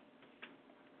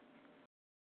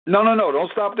 No,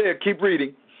 don't stop there. Keep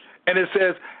reading. And it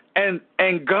says, and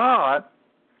God,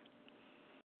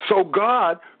 so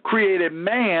God created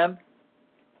man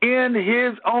in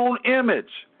his own image.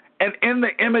 And in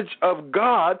the image of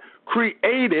God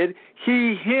created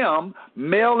he him,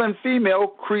 male and female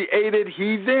created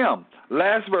he them.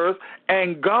 Last verse,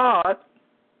 and God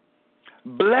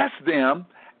blessed them,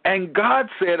 and God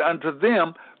said unto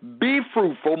them, be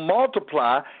fruitful,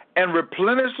 multiply, and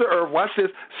replenish the earth. Watch this.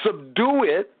 Subdue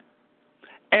it,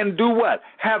 and do what?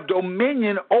 Have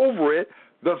dominion over it,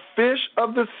 the fish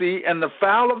of the sea and the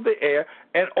fowl of the air,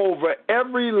 and over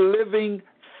every living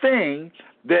thing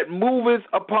that moveth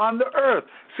upon the earth.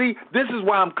 See, this is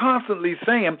why I'm constantly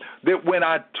saying that when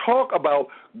I talk about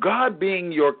God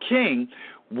being your king,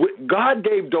 God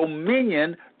gave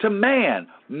dominion to man.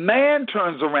 Man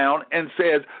turns around and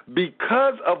says,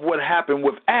 because of what happened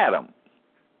with Adam,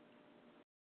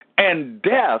 and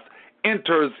death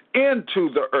enters into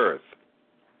the earth,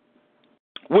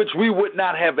 which we would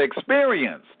not have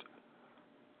experienced.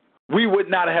 We would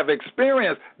not have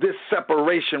experienced this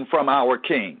separation from our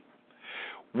King.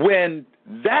 When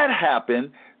that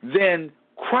happened, then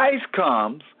Christ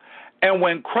comes And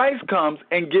when Christ comes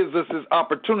and gives us this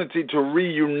opportunity to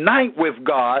reunite with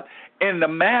God in the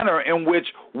manner in which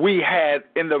we had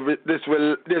in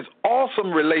this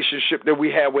awesome relationship that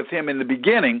we had with him in the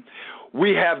beginning,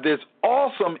 we have this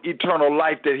awesome eternal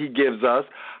life that he gives us.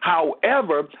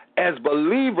 However, as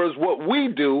believers, what we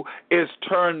do is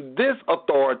turn this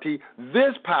authority,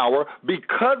 this power,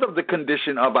 because of the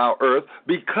condition of our earth,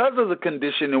 because of the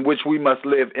condition in which we must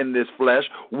live in this flesh,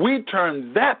 we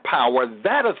turn that power,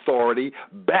 that authority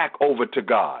back over to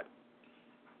God.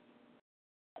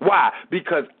 Why?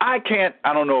 Because I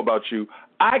don't know about you,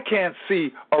 I can't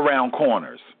see around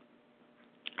corners.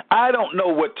 I don't know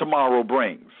what tomorrow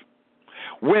brings.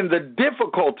 When the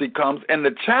difficulty comes and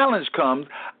the challenge comes,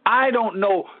 I don't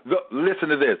know, listen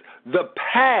to this, the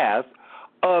path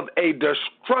of a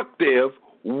destructive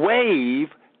wave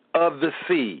of the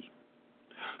sea.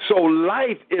 So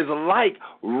life is like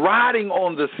riding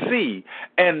on the sea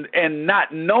and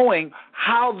not knowing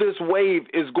how this wave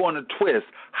is going to twist,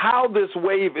 how this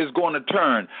wave is going to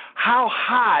turn, how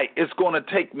high it's going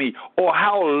to take me or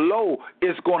how low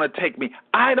it's going to take me.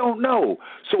 I don't know.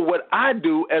 So what I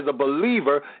do as a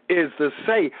believer is to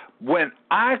say, when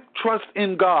I trust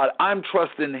in God, I'm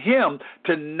trusting him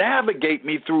to navigate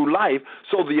me through life.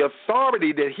 So the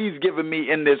authority that he's given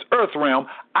me in this earth realm,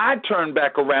 I turn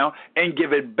back around and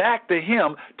give it back to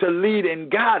him to lead and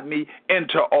guide me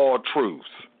into all truths.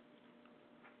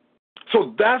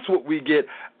 So that's what we get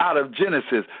out of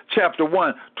Genesis chapter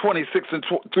 1, 26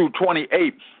 through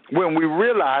 28, when we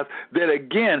realize that,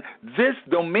 again, this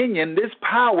dominion, this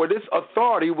power, this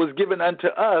authority was given unto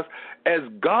us as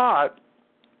God's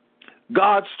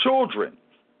children.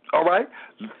 All right?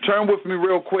 Turn with me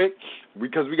real quick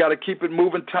because we got to keep it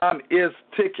moving. Time is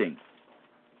ticking.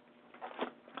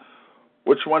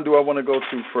 Which one do I want to go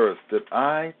to first?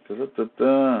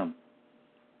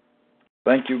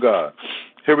 Thank you, God.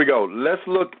 Here we go. Let's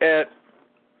look at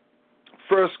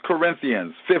 1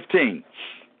 Corinthians 15.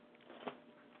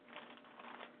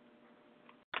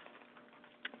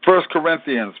 1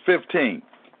 Corinthians 15.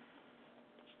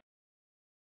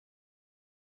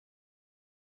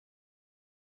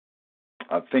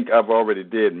 I think I've already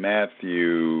did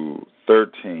Matthew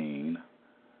 13.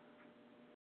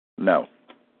 No.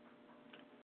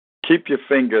 Keep your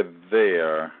finger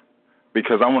there,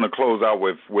 because I want to close out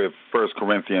with 1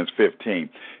 Corinthians 15.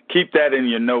 Keep that in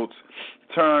your notes.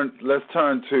 Let's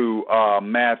turn to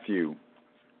Matthew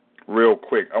real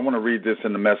quick. I want to read this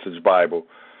in the Message Bible.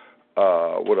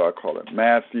 What do I call it?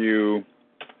 Matthew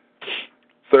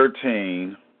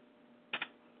 13.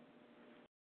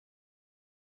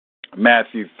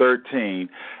 Matthew 13,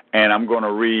 and I'm going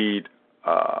to read,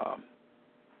 I'm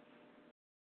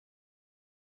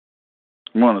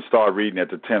going to start reading at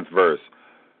the 10th verse.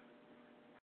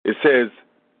 It says,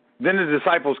 then the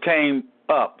disciples came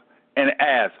up and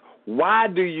asked, why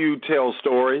do you tell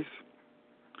stories?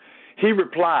 He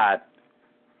replied,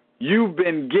 you've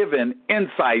been given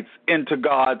insights into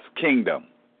God's kingdom.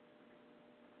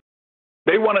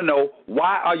 They want to know,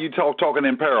 why are you talking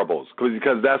in parables?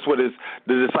 Because that's what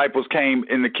the disciples came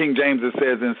in the King James, it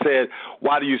says, and said,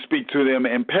 why do you speak to them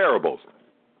in parables?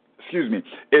 Excuse me.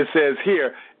 It says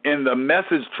here in the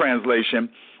Message translation,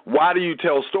 why do you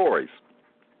tell stories?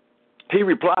 He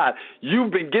replied,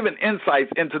 you've been given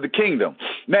insights into the kingdom.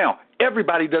 Now,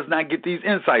 everybody does not get these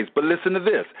insights, but listen to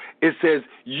this. It says,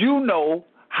 you know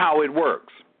how it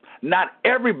works. Not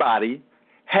everybody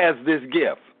has this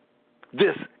gift,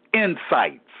 this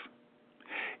insights.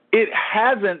 It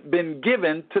hasn't been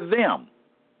given to them.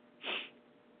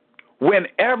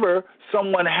 Whenever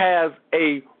someone has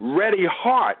a ready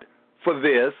heart for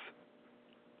this,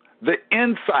 the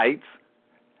insights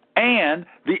and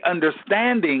the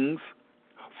understandings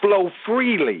flow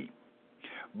freely.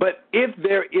 But if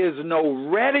there is no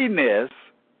readiness,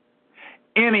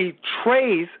 any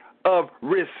trace of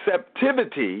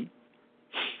receptivity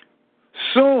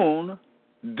soon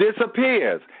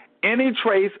disappears. Any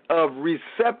trace of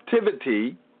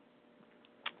receptivity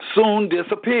soon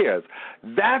disappears.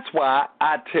 That's why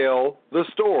I tell the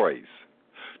stories,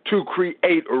 to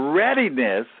create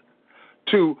readiness,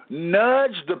 to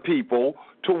nudge the people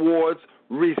towards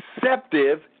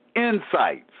receptive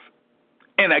insights.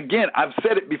 And again, I've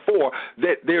said it before,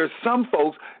 that there's some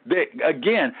folks that,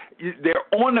 again, they're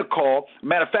on the call.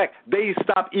 Matter of fact, they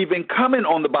stop even coming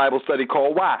on the Bible study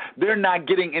call. Why? They're not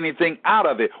getting anything out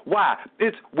of it. Why?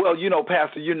 It's, well, you know,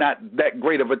 Pastor, you're not that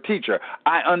great of a teacher.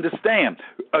 I understand.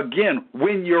 Again,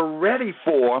 when you're ready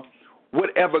for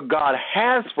whatever God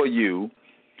has for you,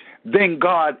 then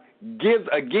God gives,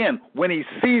 again, when he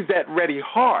sees that ready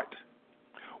heart,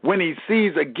 when he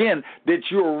sees again that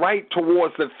you're right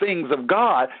towards the things of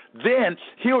God, then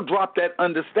he'll drop that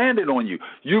understanding on you.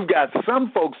 You've got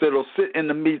some folks that will sit in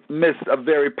the midst of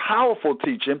very powerful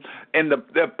teaching, and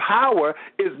the power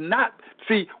is not,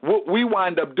 see, what we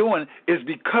wind up doing is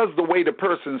because the way the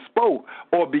person spoke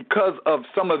or because of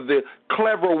some of the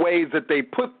clever ways that they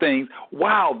put things,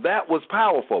 wow, that was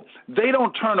powerful. They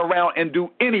don't turn around and do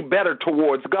any better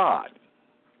towards God.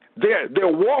 Their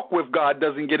walk with God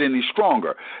doesn't get any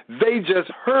stronger. They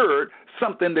just heard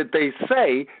something that they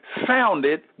say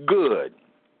sounded good.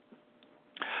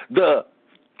 The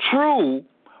true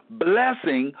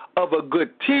blessing of a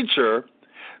good teacher,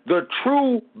 the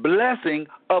true blessing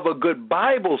of a good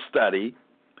Bible study,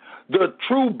 the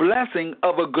true blessing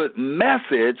of a good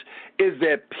message is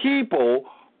that people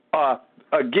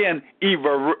again,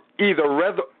 either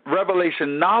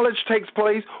revelation knowledge takes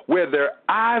place where their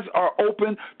eyes are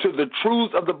open to the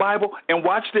truths of the Bible, and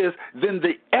watch this, then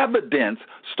the evidence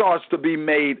starts to be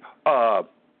made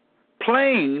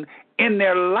plain in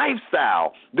their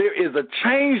lifestyle. There is a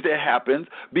change that happens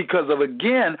because of,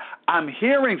 again, I'm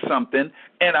hearing something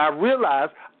and I realize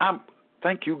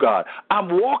thank you, God,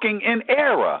 I'm walking in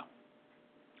error.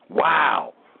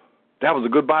 Wow, that was a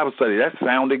good Bible study. That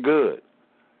sounded good.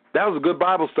 That was a good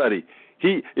Bible study.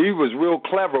 He was real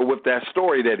clever with that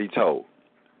story that he told.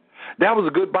 That was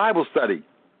a good Bible study.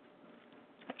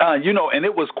 And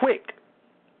it was quick.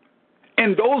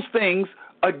 And those things,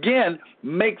 again,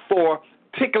 make for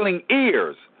tickling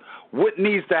ears. What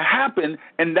needs to happen,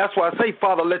 and that's why I say,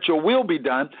 Father, let your will be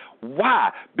done.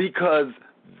 Why? Because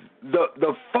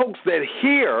the folks that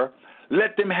hear,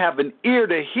 let them have an ear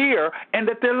to hear, and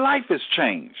that their life is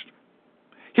changed.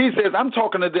 He says, I'm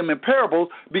talking to them in parables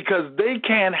because they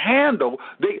can't handle,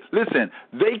 they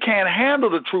can't handle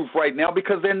the truth right now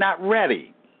because they're not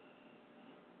ready.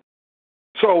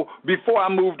 So before I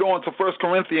moved on to 1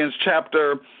 Corinthians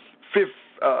chapter 15,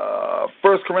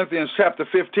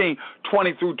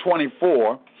 20 through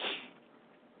 24,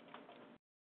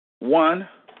 1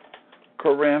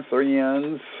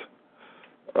 Corinthians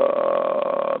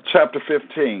chapter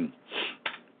 15.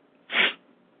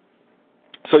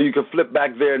 So you can flip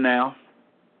back there now.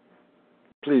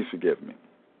 Please forgive me.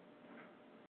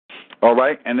 All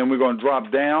right, and then we're going to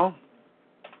drop down.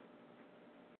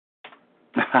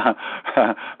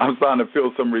 I'm starting to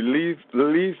feel some release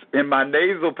in my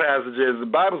nasal passages. The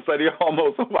Bible study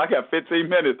almost, I got 15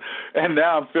 minutes, and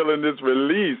now I'm feeling this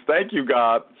release. Thank you,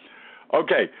 God.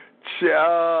 Okay,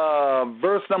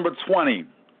 verse number 20.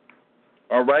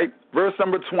 All right, verse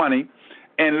number 20,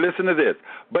 and listen to this.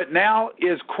 But now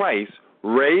is Christ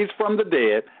raised from the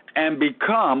dead and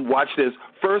become, watch this,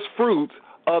 first fruits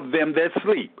of them that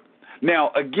sleep.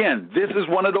 Now, again, this is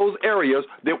one of those areas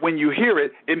that when you hear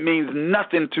it, it means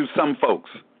nothing to some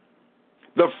folks.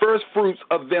 The first fruits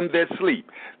of them that sleep.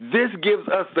 This gives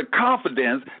us the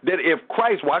confidence that if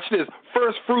Christ, watch this,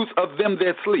 first fruits of them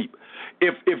that sleep.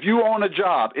 If you're on a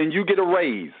job and you get a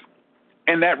raise,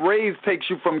 and that raise takes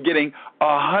you from getting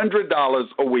 $100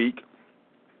 a week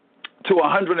to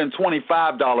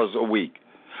 $125 a week.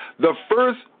 The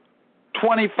first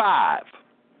 25,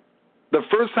 the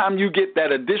first time you get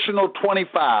that additional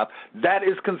 25, that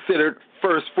is considered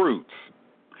first fruits.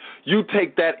 You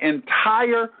take that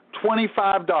entire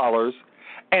 $25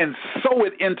 and sow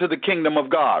it into the kingdom of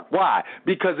God. Why?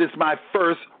 Because it's my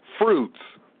first fruits.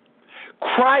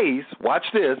 Christ, watch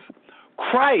this,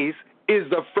 Christ is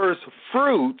the first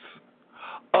fruits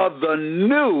of the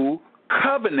new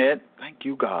covenant, thank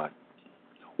you, God,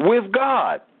 with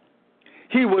God.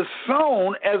 He was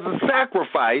sown as a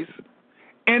sacrifice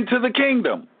into the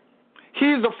kingdom.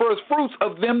 He's the first fruits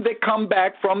of them that come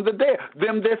back from the dead,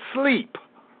 them that sleep.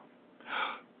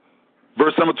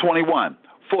 Verse number 21.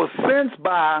 For since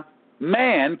by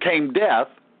man came death,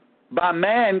 by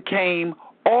man came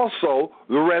also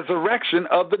the resurrection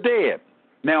of the dead.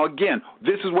 Now again,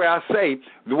 this is where I say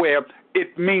where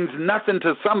it means nothing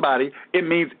to somebody, it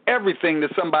means everything to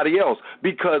somebody else.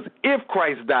 Because if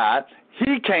Christ died,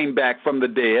 he came back from the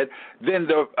dead, then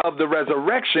of the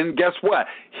resurrection, guess what?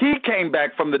 He came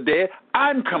back from the dead,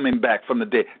 I'm coming back from the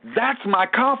dead. That's my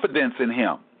confidence in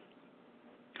him.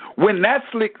 When that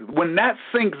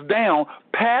sinks down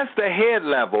past the head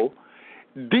level,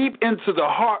 deep into the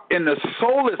heart, in the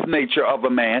soulless nature of a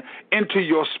man, into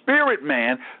your spirit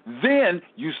man, then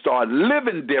you start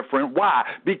living different. Why?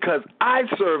 Because I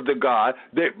serve the God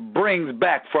that brings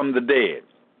back from the dead.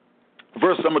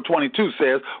 Verse number 22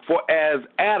 says, for as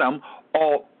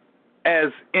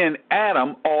in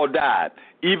Adam all died,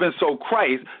 even so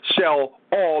Christ shall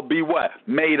all be what?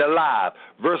 Made alive.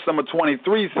 Verse number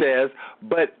 23 says,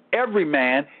 but every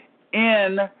man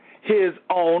in his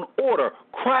own order.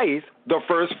 Christ, the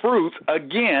first fruits,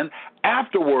 again,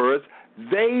 afterwards,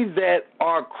 they that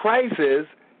are Christ's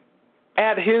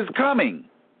at his coming.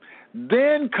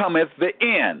 Then cometh the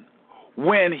end,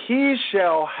 when he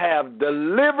shall have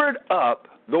delivered up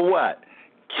the what?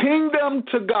 Kingdom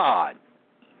to God.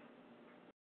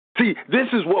 See, this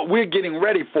is what we're getting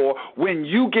ready for when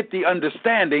you get the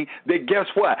understanding that, guess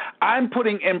what? I'm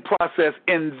putting in process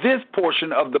in this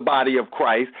portion of the body of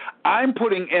Christ, I'm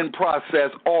putting in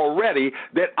process already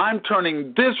that I'm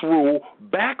turning this rule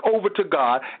back over to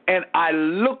God, and I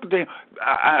look at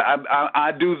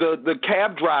I do the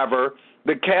cab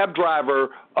driver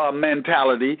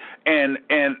mentality, and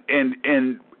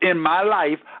in my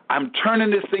life, I'm turning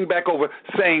this thing back over,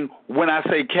 saying, when I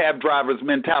say cab driver's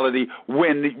mentality,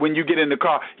 when you get in the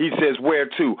car, he says, where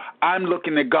to? I'm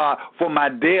looking at God for my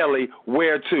daily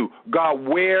where to. God,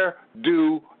 where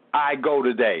do I go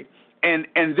today? And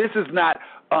this is not,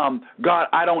 God,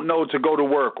 I don't know to go to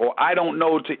work, or I don't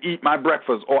know to eat my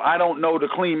breakfast, or I don't know to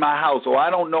clean my house, or I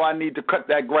don't know I need to cut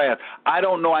that grass. I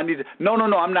don't know I need to. No,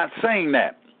 I'm not saying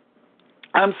that.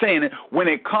 I'm saying it when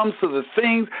it comes to the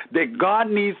things that God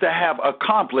needs to have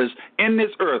accomplished in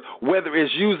this earth, whether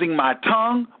it's using my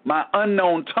tongue, my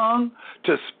unknown tongue,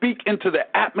 to speak into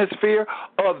the atmosphere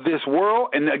of this world.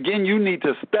 And again, you need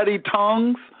to study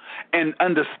tongues and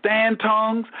understand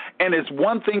tongues. And it's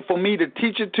one thing for me to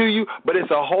teach it to you, but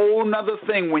it's a whole nother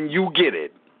thing when you get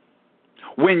it.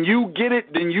 When you get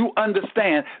it, then you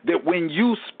understand that when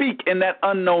you speak in that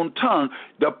unknown tongue,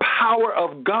 the power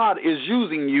of God is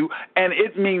using you, and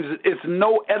it means it's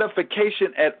no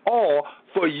edification at all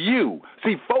for you.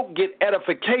 See, folk get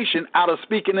edification out of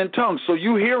speaking in tongues. So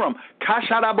you hear them,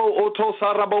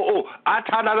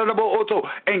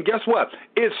 and guess what?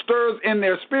 It stirs in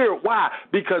their spirit. Why?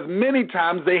 Because many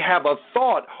times they have a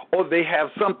thought, or they have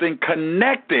something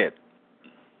connected.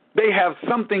 They have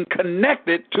something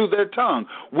connected to their tongue.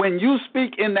 When you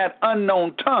speak in that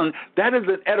unknown tongue, that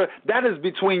is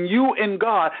between you and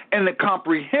God, and the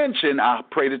comprehension, I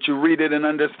pray that you read it and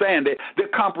understand it, the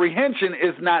comprehension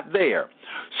is not there.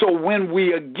 So when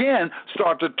we again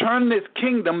start to turn this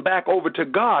kingdom back over to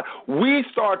God, we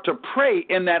start to pray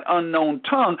in that unknown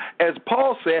tongue. As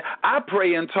Paul said, I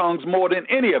pray in tongues more than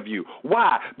any of you.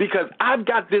 Why? Because I've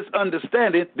got this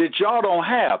understanding that y'all don't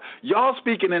have. Y'all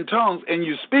speaking in tongues, and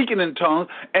you speaking in tongues,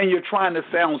 and you're trying to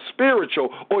sound spiritual,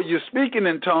 or you're speaking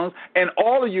in tongues, and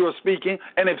all of you are speaking,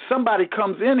 and if somebody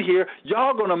comes in here,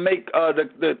 y'all going to make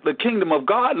the kingdom of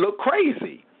God look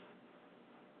crazy.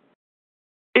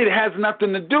 It has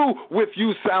nothing to do with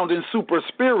you sounding super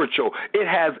spiritual. It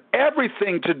has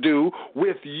everything to do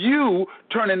with you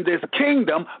turning this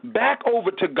kingdom back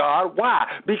over to God. Why?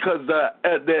 Because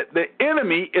the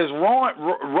enemy is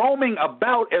roaming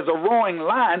about as a roaring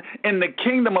lion in the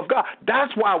kingdom of God.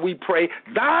 That's why we pray,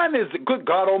 thine is the good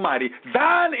God Almighty.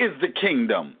 Thine is the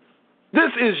kingdom. This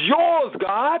is yours,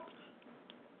 God.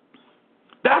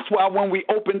 That's why when we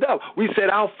opened up, we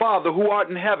said, Our Father who art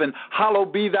in heaven,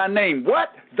 hallowed be thy name. What?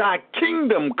 Thy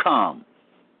kingdom come.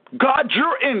 God,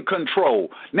 you're in control.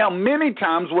 Now, many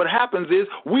times what happens is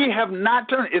we have not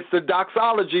turned. It's the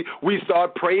doxology. We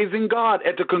start praising God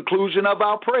at the conclusion of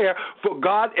our prayer. For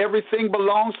God, everything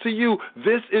belongs to you.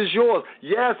 This is yours.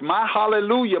 Yes, my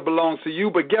hallelujah belongs to you,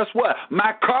 but guess what?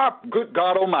 My car, good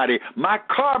God Almighty, my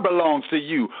car belongs to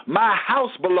you. My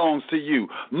house belongs to you.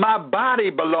 My body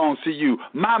belongs to you.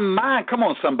 My mind, come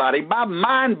on somebody, my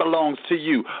mind belongs to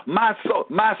you. My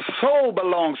soul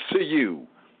belongs to you.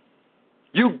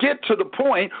 You get to the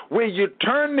point where you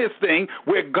turn this thing,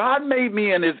 where God made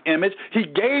me in his image, he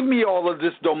gave me all of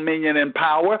this dominion and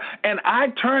power, and I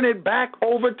turn it back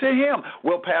over to him.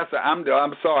 Well, Pastor,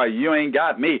 I'm sorry, you ain't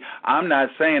got me. I'm not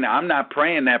saying, I'm not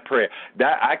praying that prayer.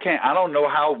 I don't know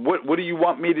how, what do you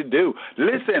want me to do?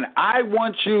 Listen, I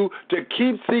want you to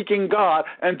keep seeking God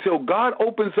until God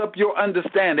opens up your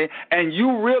understanding and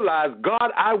you realize,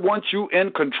 God, I want you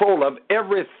in control of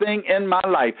everything in my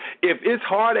life. If it's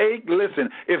heartache, listen,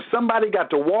 if somebody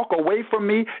got to walk away from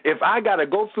me, if I got to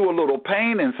go through a little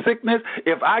pain and sickness,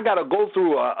 if I got to go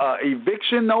through a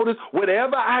eviction notice,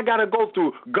 whatever I got to go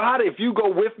through, God, if you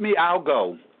go with me, I'll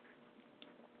go.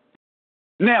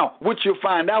 Now, what you'll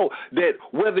find out that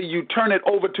whether you turn it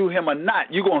over to him or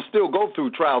not, you're going to still go through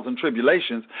trials and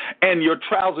tribulations, and your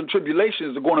trials and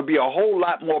tribulations are going to be a whole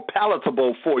lot more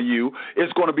palatable for you.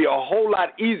 It's going to be a whole lot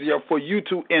easier for you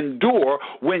to endure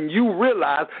when you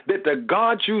realize that the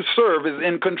God you serve is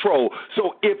in control.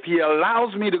 So if he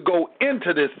allows me to go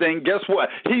into this thing, guess what?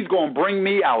 He's going to bring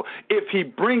me out. If he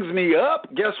brings me up,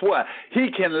 guess what? He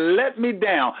can let me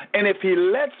down. And if he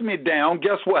lets me down,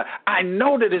 guess what? I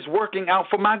know that it's working out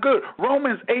for my good.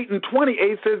 Romans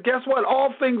 8:28 says, guess what?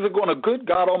 All things are going to, good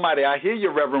God Almighty, I hear you,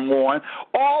 Reverend Warren,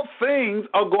 all things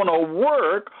are going to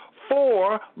work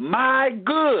for my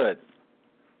good.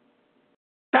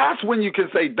 That's when you can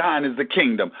say thine is the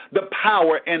kingdom, the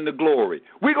power, and the glory.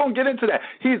 We're going to get into that.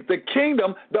 He's the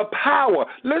kingdom, the power.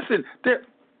 Listen,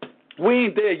 we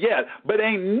ain't there yet, but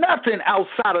ain't nothing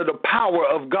outside of the power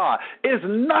of God. It's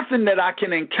nothing that I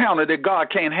can encounter that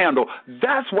God can't handle.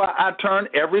 That's why I turn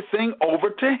everything over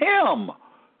to Him.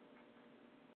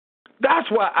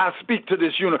 That's why I speak to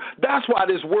this universe. That's why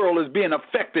this world is being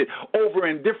affected over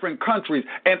in different countries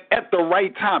and at the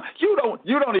right time. You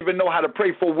don't even know how to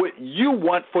pray for what you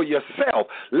want for yourself,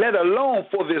 let alone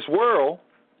for this world.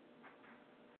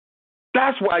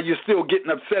 That's why you're still getting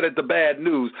upset at the bad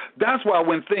news. That's why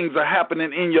when things are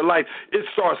happening in your life, it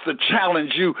starts to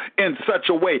challenge you in such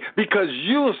a way because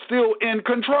you're still in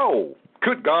control.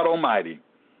 Good God Almighty.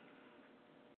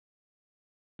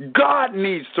 God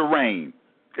needs to reign.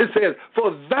 It says,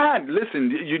 for thine, listen,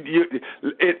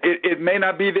 it may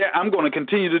not be there. I'm going to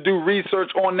continue to do research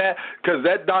on that because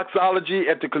that doxology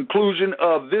at the conclusion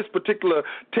of this particular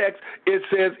text, it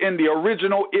says in the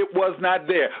original it was not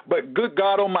there. But good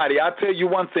God Almighty, I tell you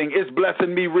one thing, it's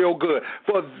blessing me real good.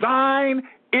 For thine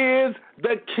is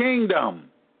the kingdom.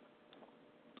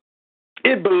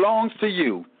 It belongs to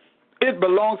you. It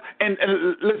belongs, and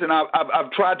listen,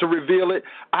 I've tried to reveal it.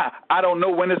 I don't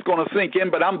know when it's going to sink in,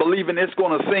 but I'm believing it's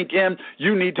going to sink in.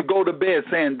 You need to go to bed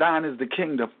saying, thine is the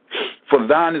kingdom. For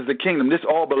thine is the kingdom. This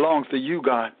all belongs to you,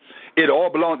 God. It all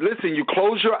belongs. Listen, you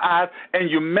close your eyes and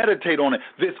you meditate on it.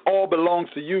 This all belongs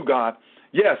to you, God.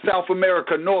 Yes, South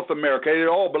America, North America, it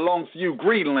all belongs to you.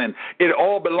 Greenland, it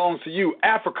all belongs to you.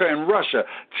 Africa and Russia,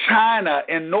 China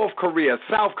and North Korea,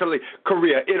 South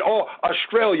Korea, it all,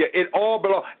 Australia, it all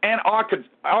belongs,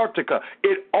 Antarctica,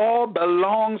 it all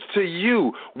belongs to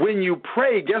you. When you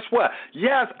pray, guess what?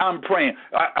 Yes, I'm praying.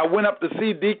 I went up to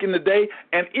see Deacon today,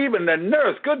 and even the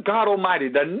nurse, good God Almighty,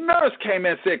 the nurse came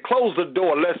in and said, close the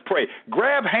door, let's pray.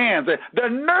 Grab hands. The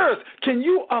nurse, can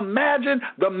you imagine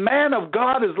the man of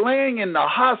God is laying in the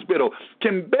hospital,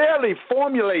 can barely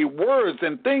formulate words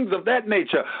and things of that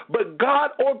nature, but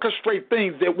God orchestrates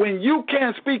things that when you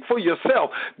can't speak for yourself,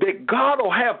 that God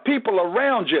will have people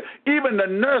around you. Even the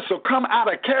nurse will come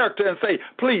out of character and say,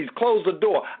 please close the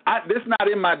door. This is not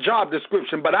in my job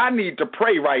description, but I need to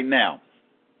pray right now.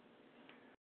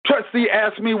 Trustee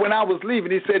asked me when I was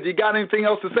leaving, he said, you got anything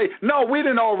else to say? No, we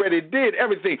didn't already did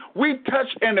everything. We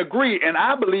touched and agreed, and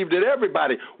I believe that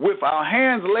everybody, with our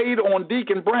hands laid on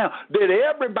Deacon Brown, that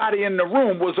everybody in the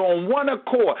room was on one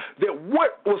accord, that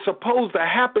what was supposed to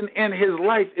happen in his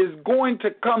life is going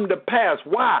to come to pass.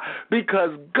 Why?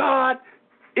 Because God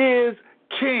is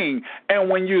King, and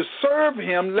when you serve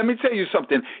Him, let me tell you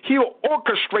something, He'll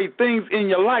orchestrate things in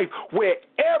your life where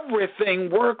everything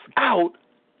works out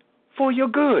for your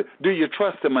good. Do you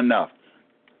trust Him enough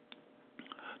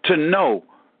to know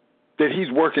that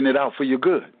He's working it out for your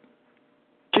good?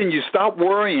 Can you stop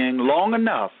worrying long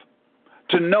enough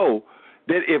to know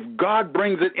that if God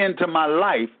brings it into my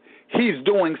life, He's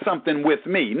doing something with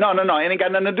me? No. It ain't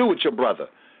got nothing to do with your brother.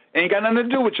 It ain't got nothing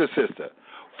to do with your sister.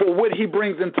 For what He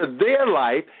brings into their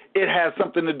life, it has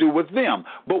something to do with them.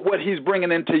 But what He's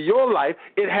bringing into your life,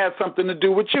 it has something to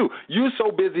do with you. You're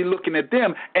so busy looking at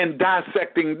them and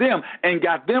dissecting them and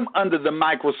got them under the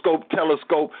microscope,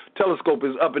 telescope. Telescope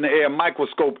is up in the air.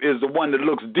 Microscope is the one that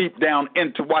looks deep down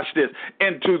into, watch this,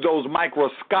 into those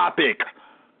microscopic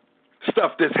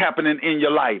stuff that's happening in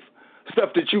your life, stuff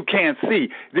that you can't see.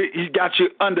 He got you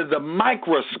under the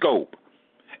microscope.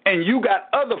 And you got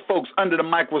other folks under the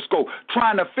microscope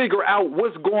trying to figure out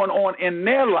what's going on in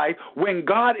their life when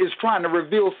God is trying to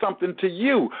reveal something to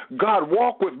you. God,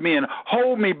 walk with me and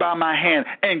hold me by my hand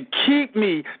and keep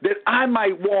me that I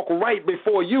might walk right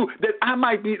before you, that I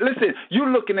might be, listen, you're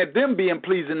looking at them being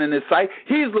pleasing in His sight.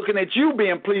 He's looking at you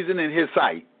being pleasing in His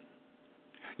sight.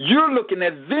 You're looking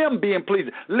at them being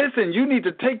pleasing. Listen, you need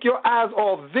to take your eyes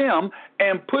off them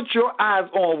and put your eyes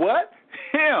on what?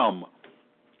 Him.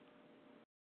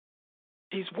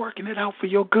 He's working it out for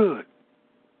your good.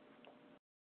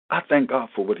 I thank God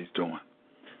for what He's doing.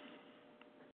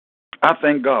 I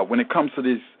thank God when it comes to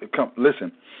these,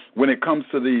 when it comes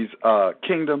to these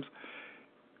kingdoms,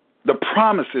 the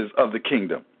promises of the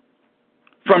kingdom.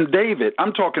 From David,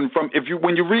 I'm talking from,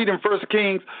 when you read in 1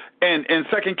 Kings and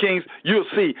 2 Kings, you'll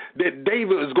see that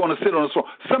David is going to sit on the throne.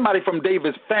 Somebody from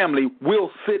David's family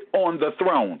will sit on the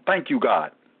throne. Thank you,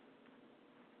 God.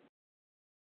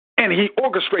 And he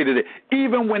orchestrated it,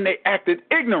 even when they acted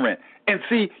ignorant. And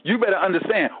see, you better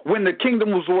understand, when the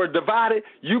kingdoms were divided,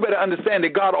 you better understand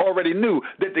that God already knew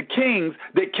that the kings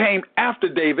that came after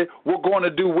David were going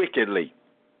to do wickedly,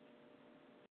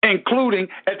 including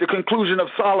at the conclusion of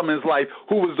Solomon's life,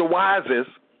 who was the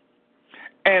wisest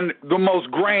and the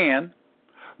most grand.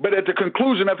 But at the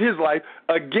conclusion of his life,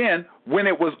 again, when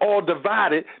it was all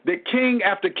divided, that king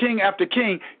after king after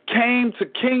king came to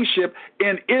kingship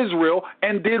in Israel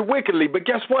and did wickedly. But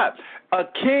guess what? A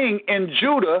king in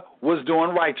Judah was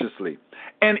doing righteously.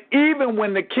 And even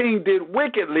when the king did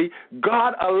wickedly,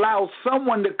 God allowed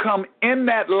someone to come in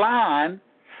that line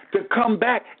to come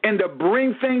back and to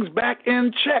bring things back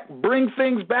in check, bring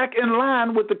things back in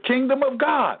line with the kingdom of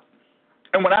God.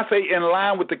 And when I say in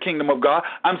line with the kingdom of God,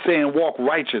 I'm saying walk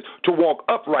righteous, to walk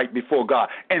upright before God.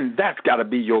 And that's got to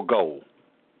be your goal.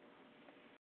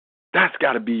 That's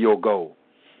got to be your goal,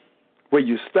 where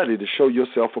you study to show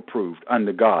yourself approved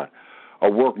unto God, a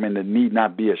workman that need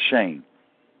not be ashamed.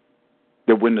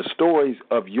 That when the stories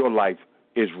of your life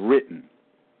is written,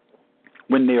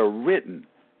 when they are written,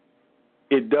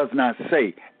 it does not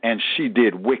say, and she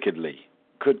did wickedly.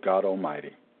 Good God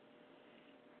Almighty.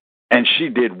 And she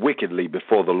did wickedly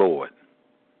before the Lord.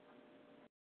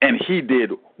 And he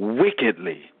did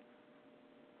wickedly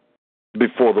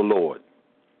before the Lord.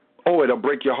 Oh, it'll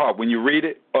break your heart when you read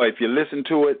it, or if you listen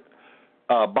to it.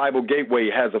 Bible Gateway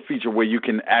has a feature where you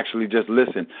can actually just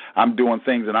listen. I'm doing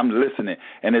things and I'm listening,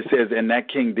 and it says, and that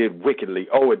king did wickedly.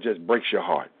 Oh, it just breaks your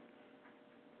heart.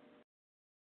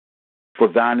 For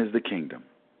thine is the kingdom.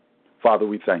 Father,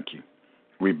 we thank you.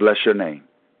 We bless your name.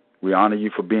 We honor you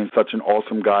for being such an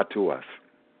awesome God to us.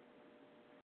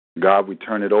 God, we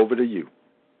turn it over to you.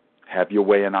 Have your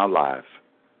way in our lives.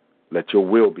 Let your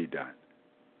will be done.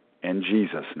 In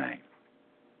Jesus' name,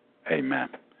 amen.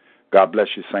 God bless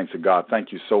you, saints of God.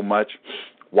 Thank you so much.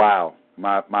 Wow,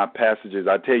 my passages,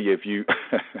 I tell you, if you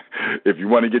if you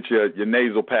want to get your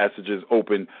nasal passages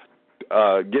open,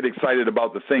 get excited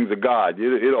about the things of God.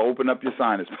 It'll open up your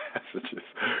sinus passages.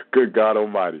 Good God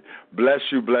Almighty. Bless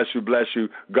you, bless you, bless you.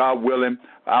 God willing,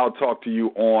 I'll talk to you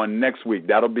on next week.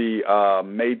 That'll be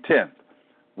May 10th.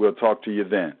 We'll talk to you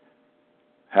then.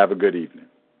 Have a good evening.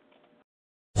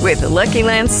 With the Lucky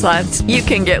Land Slots, you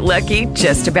can get lucky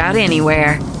just about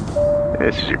anywhere.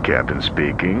 This is your captain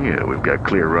speaking. We've got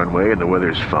clear runway and the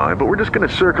weather's fine, but we're just going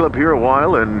to circle up here a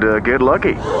while and get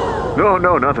lucky.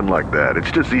 No, nothing like that.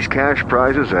 It's just these cash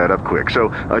prizes add up quick. So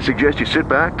I suggest you sit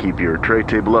back, keep your tray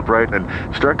table upright, and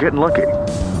start getting lucky.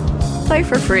 Play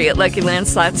for free at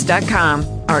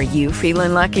LuckyLandSlots.com. Are you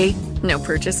feeling lucky? No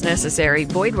purchase necessary.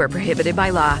 Void where prohibited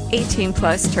by law.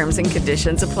 18+ terms and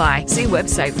conditions apply. See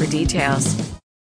website for details.